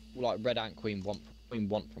 like Red Ant Queen want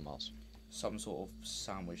from us? Some sort of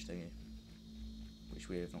sandwich thingy, which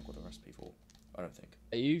we have not got a recipe for. I don't think.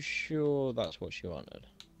 Are you sure that's what she wanted?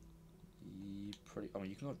 I mean,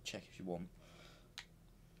 you can go check if you want.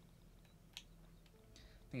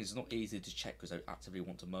 The thing is, it's not easy to check because they actively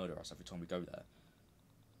want to murder us every time we go there.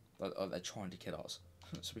 They're trying to kill us,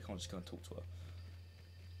 so we can't just go and talk to her.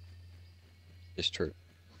 It's true.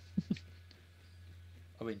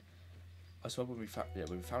 I mean, I swear when we found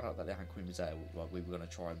out that the Ant Queen was there, we were going to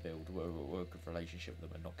try and build a good relationship with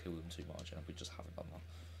them and not kill them too much, and we just haven't done that.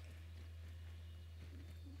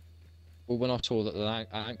 Well, when I saw that the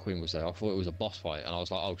Ant Queen was there, I thought it was a boss fight, and I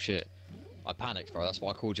was like, oh shit. I panicked, bro. That's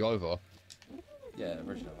why I called you over. Yeah,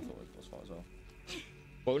 originally I thought it was a boss fight as well.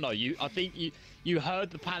 Well, no, I think you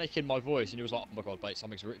heard the panic in my voice, and you was like, oh my god, mate,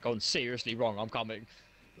 something's gone seriously wrong. I'm coming.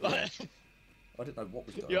 Yeah. I didn't know what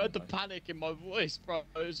was going on. You heard the panic in my voice, bro.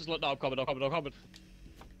 It was just like, no, I'm coming.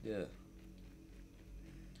 Yeah.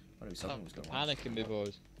 I knew something was going on. Panic in my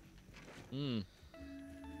voice.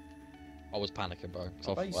 I was panicking, bro.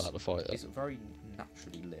 So I had to fight it. It's very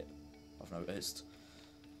naturally lit, I've noticed.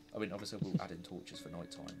 I mean, obviously we'll add in torches for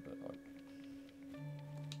night time, but like...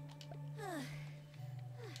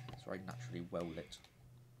 It's very naturally well lit.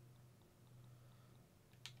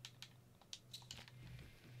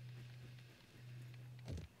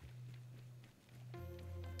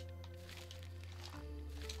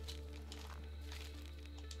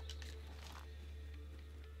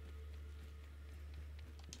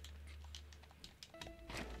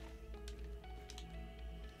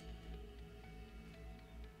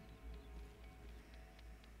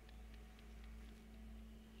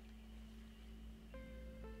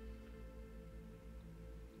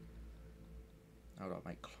 How do I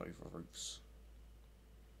make clover roots?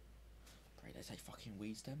 Great, they say fucking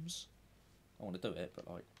weed stems. I want to do it, but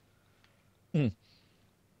like... It's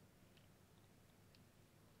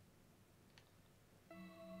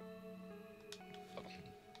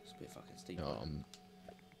a bit fucking steep.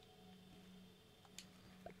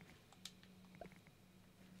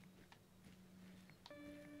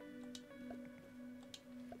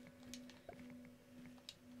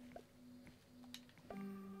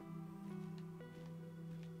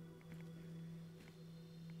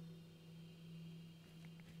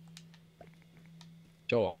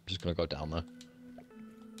 Sure, I'm just gonna go down there.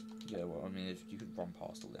 Yeah, well, I mean, if you could run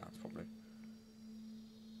past all the ants, probably.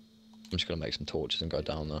 I'm just gonna make some torches and go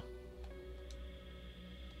down there.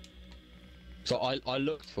 So I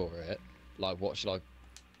looked for it, like what should I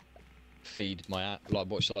feed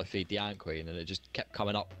what should I feed the Ant Queen, and it just kept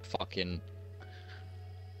coming up fucking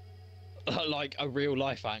like a real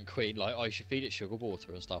life Ant Queen, like I should feed it sugar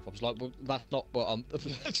water and stuff. I was like, well, that's not what I'm.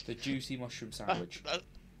 The juicy mushroom sandwich.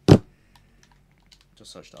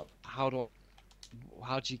 Just searched up. How'd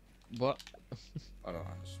you, what? I don't know,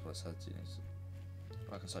 that's what it said.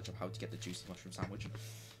 I can search up how to get the juicy mushroom sandwich.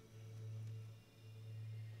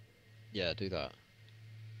 Yeah, do that.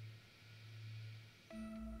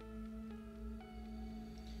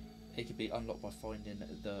 It could be unlocked by finding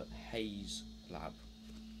the Haze Lab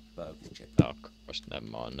burger chip. Oh, gosh, never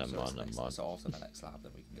mind. So after the next lab,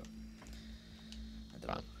 then we can go.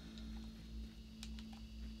 And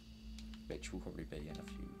which will probably be in a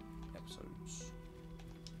few episodes.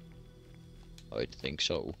 I'd think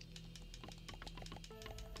so.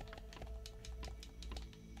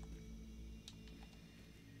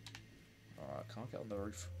 Alright, can't get on the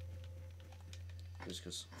roof. Just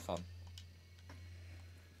because fun.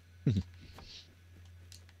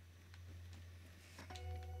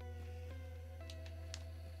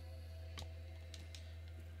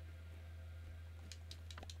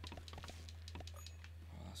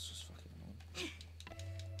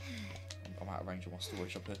 arranging my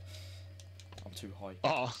storage up here. I'm too high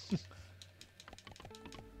Oh.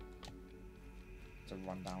 to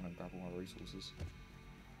run down and grab all my resources.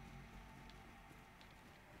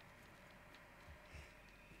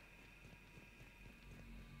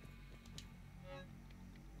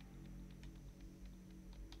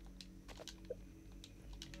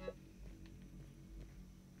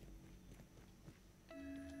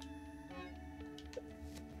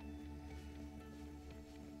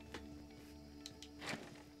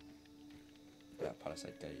 That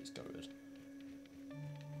Palisade Gate is goated.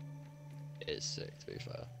 It is sick, to be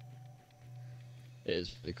fair. It is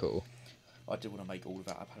pretty cool. I did want to make all of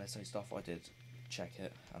that Palisade stuff. I did check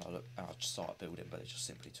it, and I just started building, but it's just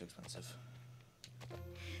simply too expensive.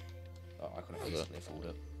 I couldn't easily afford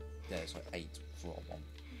it. Yeah, it's like 8 for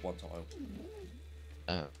one tile.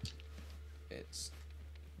 It's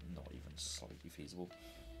not even slightly feasible.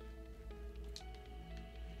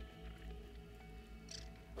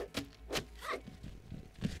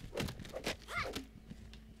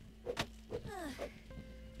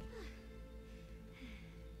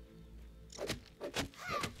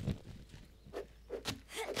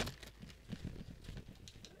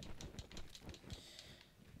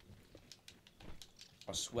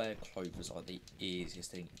 I swear clovers are the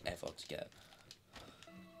easiest thing ever to get.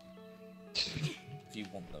 If you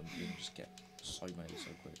want them, you can just get so many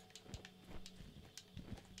so quick.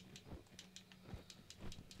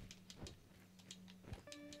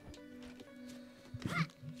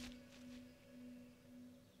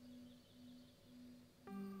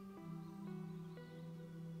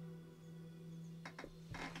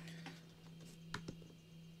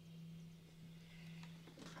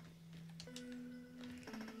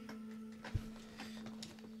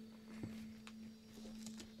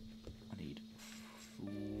 I need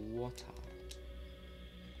water.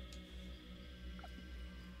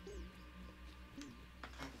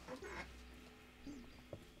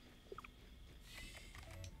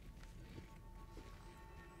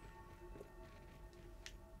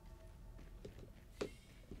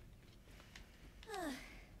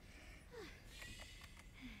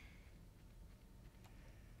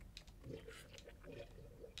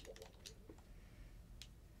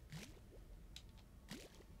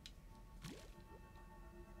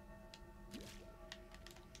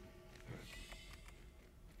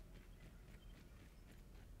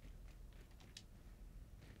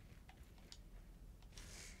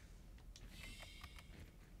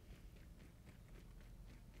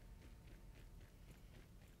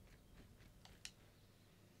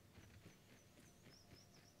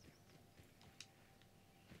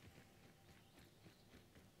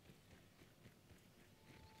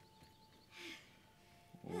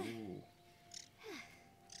 Ooh.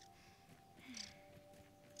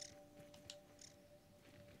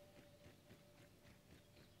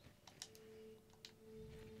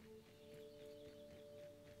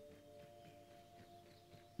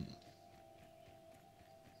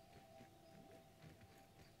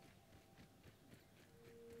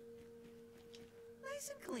 Nice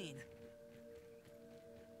and clean.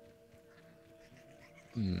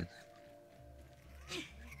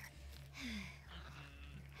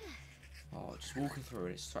 Oh, just walking through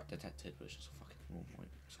and it's threat detected, but it's just a fucking long white.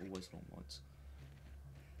 It's always long whites.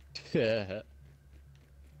 Yeah.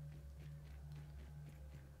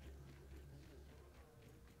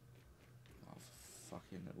 Oh,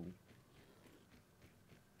 fucking little.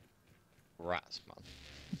 Rats, man.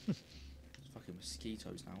 There's fucking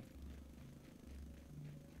mosquitoes now.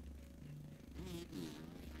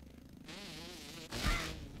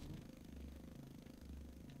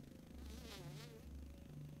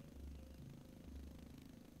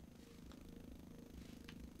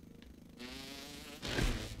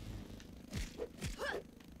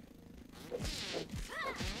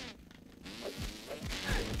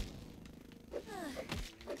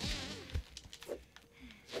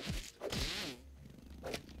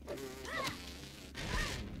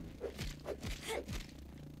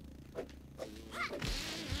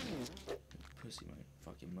 Pussy, mate.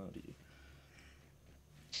 Fucking murder you.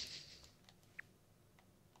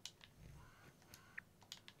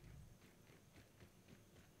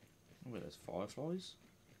 Oh, wait, there's fireflies?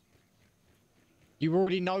 You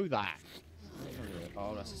already know that.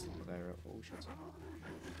 Oh, that's just not there. Oh, shit.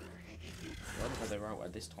 I don't know if they're out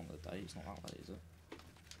at this time of the day. It's not that late, is it?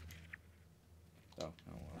 Oh,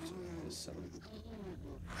 no, it's 7.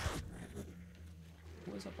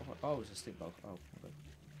 What is that behind? Oh, it's a stink bug. Oh, okay.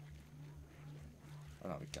 I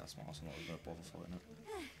don't have a gas mask. I'm not even going to bother fighting it.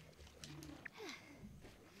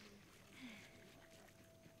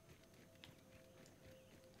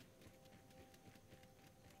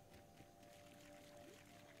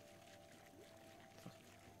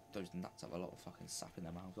 those nuts have a lot of fucking sap in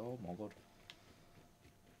their mouths. Oh my god.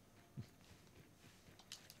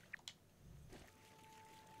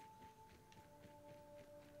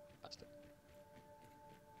 That's it.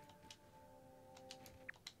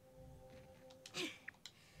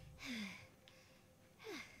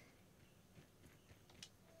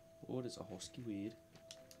 What is a husky weed?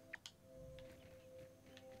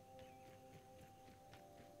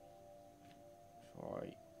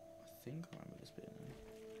 Right, I think I remember this bit now.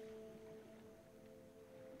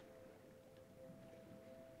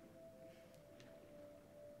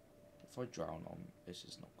 If I drown on, this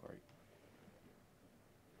is not great.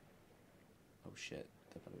 Oh shit,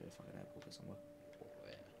 there better be a fucking airport somewhere.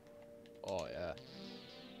 Oh yeah.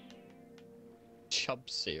 Chub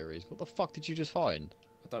series. What the fuck did you just find?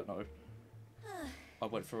 I don't know. I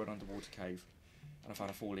went through an underwater cave and I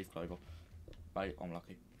found a 4-leaf clover. Mate, I'm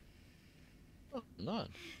lucky. Oh, no.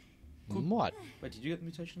 Cool. What? Wait, did you get the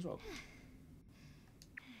mutation as well?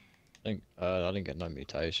 I didn't get no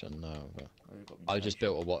mutation. No. But Oh, you got I just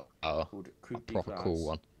mutation. built a what? A Called could be proper cool class.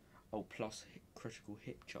 one. Oh, plus critical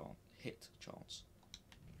hit chance.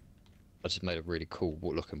 I just made a really cool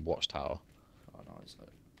looking watchtower. Oh, nice.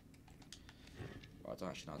 I don't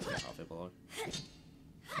actually know how to get out of it, below. I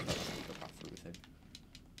don't know how to go back through the thing.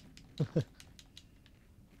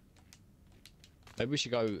 Maybe we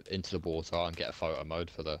should go into the water and get a photo mode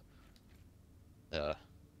for the tank.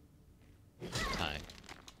 Yeah,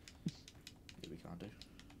 we can do.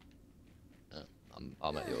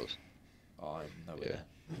 I'm at yours. I'm nowhere Yeah.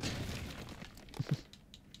 near.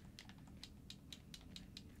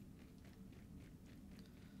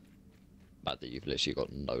 Bad that you've literally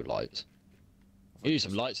got no lights. I You need think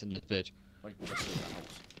some just- lights in this bitch. Wait, we'll just do that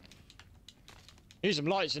house. You need some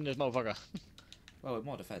lights in this motherfucker. Well, in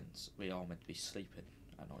my defence, we are meant to be sleeping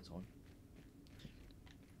at night time.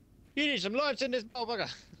 You need some lights in this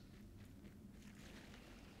motherfucker.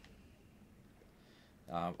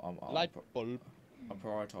 Light bulb. I'm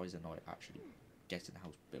prioritising like actually getting the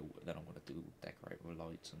house built, and then I'm gonna do decorate with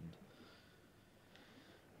lights and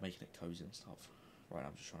making it cosy and stuff. Right now,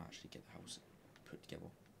 I'm just trying to actually get the house put together.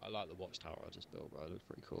 I like the watchtower I just built, bro. It looks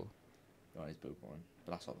pretty cool. Right, it's built mine,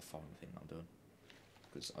 but that's like the fun thing that I'm doing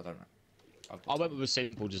because I don't know. I went with a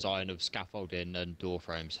simple design of scaffolding and door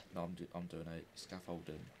frames. No, I'm doing a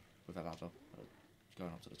scaffolding with a ladder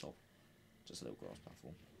going up to the top, just a little grass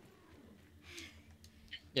platform.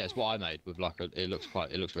 Yeah, it's what I made with like a. It looks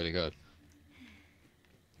really good.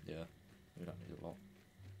 Yeah, we don't need a lot.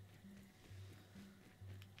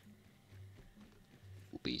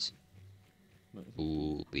 Boobies. No.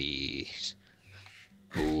 Boobies.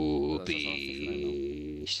 Well, that's our official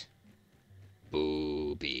name Boobies.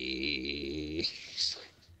 Boobies.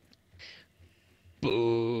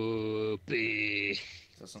 Boobies.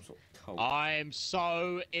 Is that some sort of cult? I'm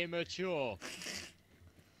so immature.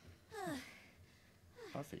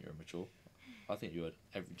 I think you're immature. I think you had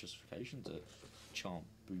every justification to chant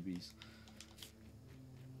boobies.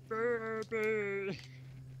 Baby.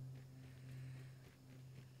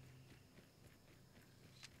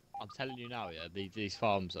 I'm telling you now, yeah, these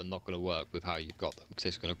farms are not going to work with how you've got them because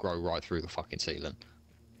it's going to grow right through the fucking ceiling.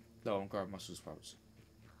 No, I'm growing Brussels sprouts.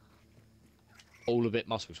 All of it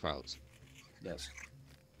muscle sprouts. Yes.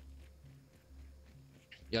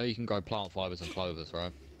 Yeah, you can grow plant fibres and clovers,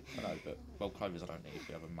 right? I know, but well, clovers I don't need.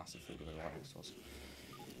 We have a massive field of it right next to us.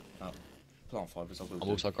 Plant fibres I will I'm do.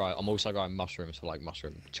 also growing mushrooms for like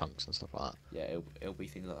mushroom chunks and stuff like that. Yeah, it'll be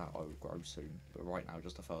things like that I will grow soon. But right now,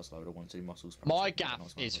 just the first load, I want to do mussels. My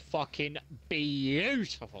gaff is fucking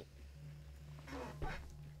beautiful.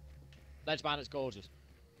 Ledge man, it's gorgeous.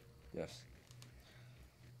 Yes.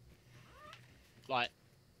 Like,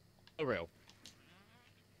 for real.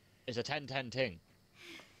 It's a 10-10 ting.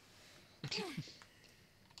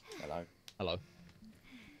 Hello. Hello.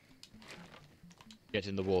 Get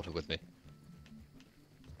in the water with me.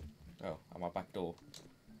 Oh, at my back door.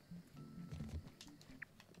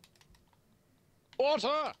 Water!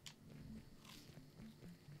 Are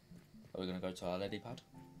we gonna go to our lady pad?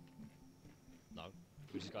 No.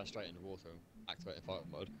 We just go straight in the water and activate in fight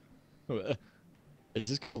mode. Is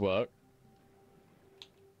this gonna work?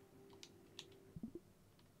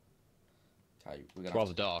 Okay, we're It's gonna.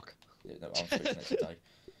 rather dark. Yeah, no, I'm switching it today.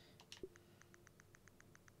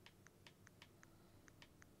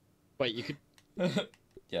 Wait, you could...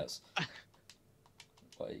 Yes.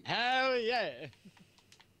 Wait. Hell yeah!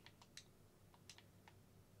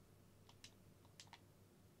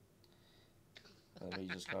 Let me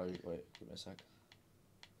just go. Wait, give me a sec.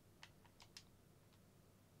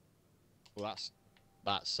 Well,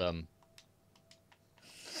 that's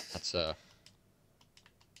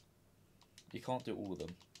You can't do all of them.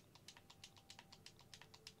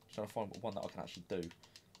 Trying to find one that I can actually do.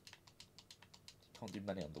 Can't do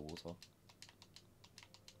many underwater.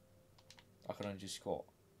 I can only do squat.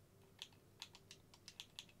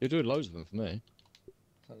 You're doing loads of them for me.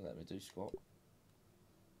 Don't let me do squat.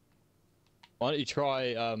 Why don't you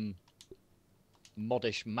try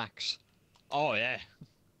Modish Max? Oh yeah.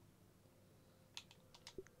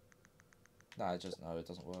 Nah, it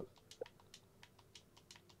doesn't work.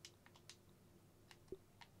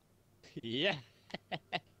 Yeah.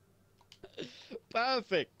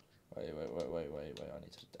 Perfect. Wait. I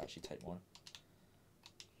need to actually take mine.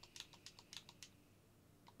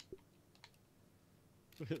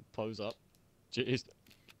 Pose up. Jeez.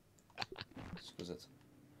 Exquisite.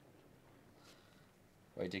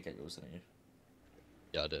 Well, you did get yours, didn't you?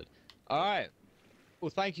 Yeah, I did. Alright.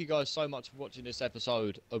 Well, thank you guys so much for watching this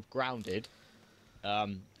episode of Grounded.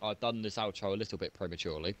 I've done this outro a little bit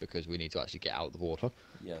prematurely because we need to actually get out of the water.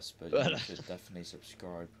 Yes, but you should definitely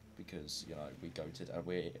subscribe because, you know, we goated. Are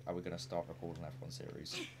we going to start recording F1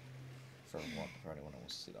 series for anyone who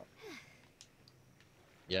wants to see that?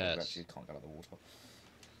 Yes. We actually can't get out of the water.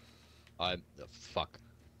 Fuck.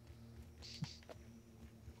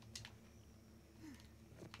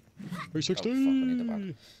 360. Oh, fuck, I need the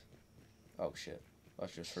bag. Oh, shit. I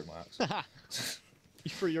just threw my axe.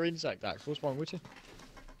 You threw your insect axe. What's wrong with you?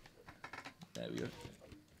 There we go.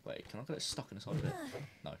 Wait, can I get it stuck in the side of it?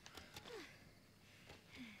 No.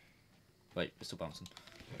 Wait, it's still bouncing.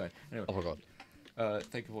 Okay, anyway. Oh my god.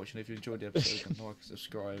 Thank you for watching. If you enjoyed the episode, then like,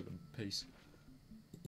 subscribe, and peace.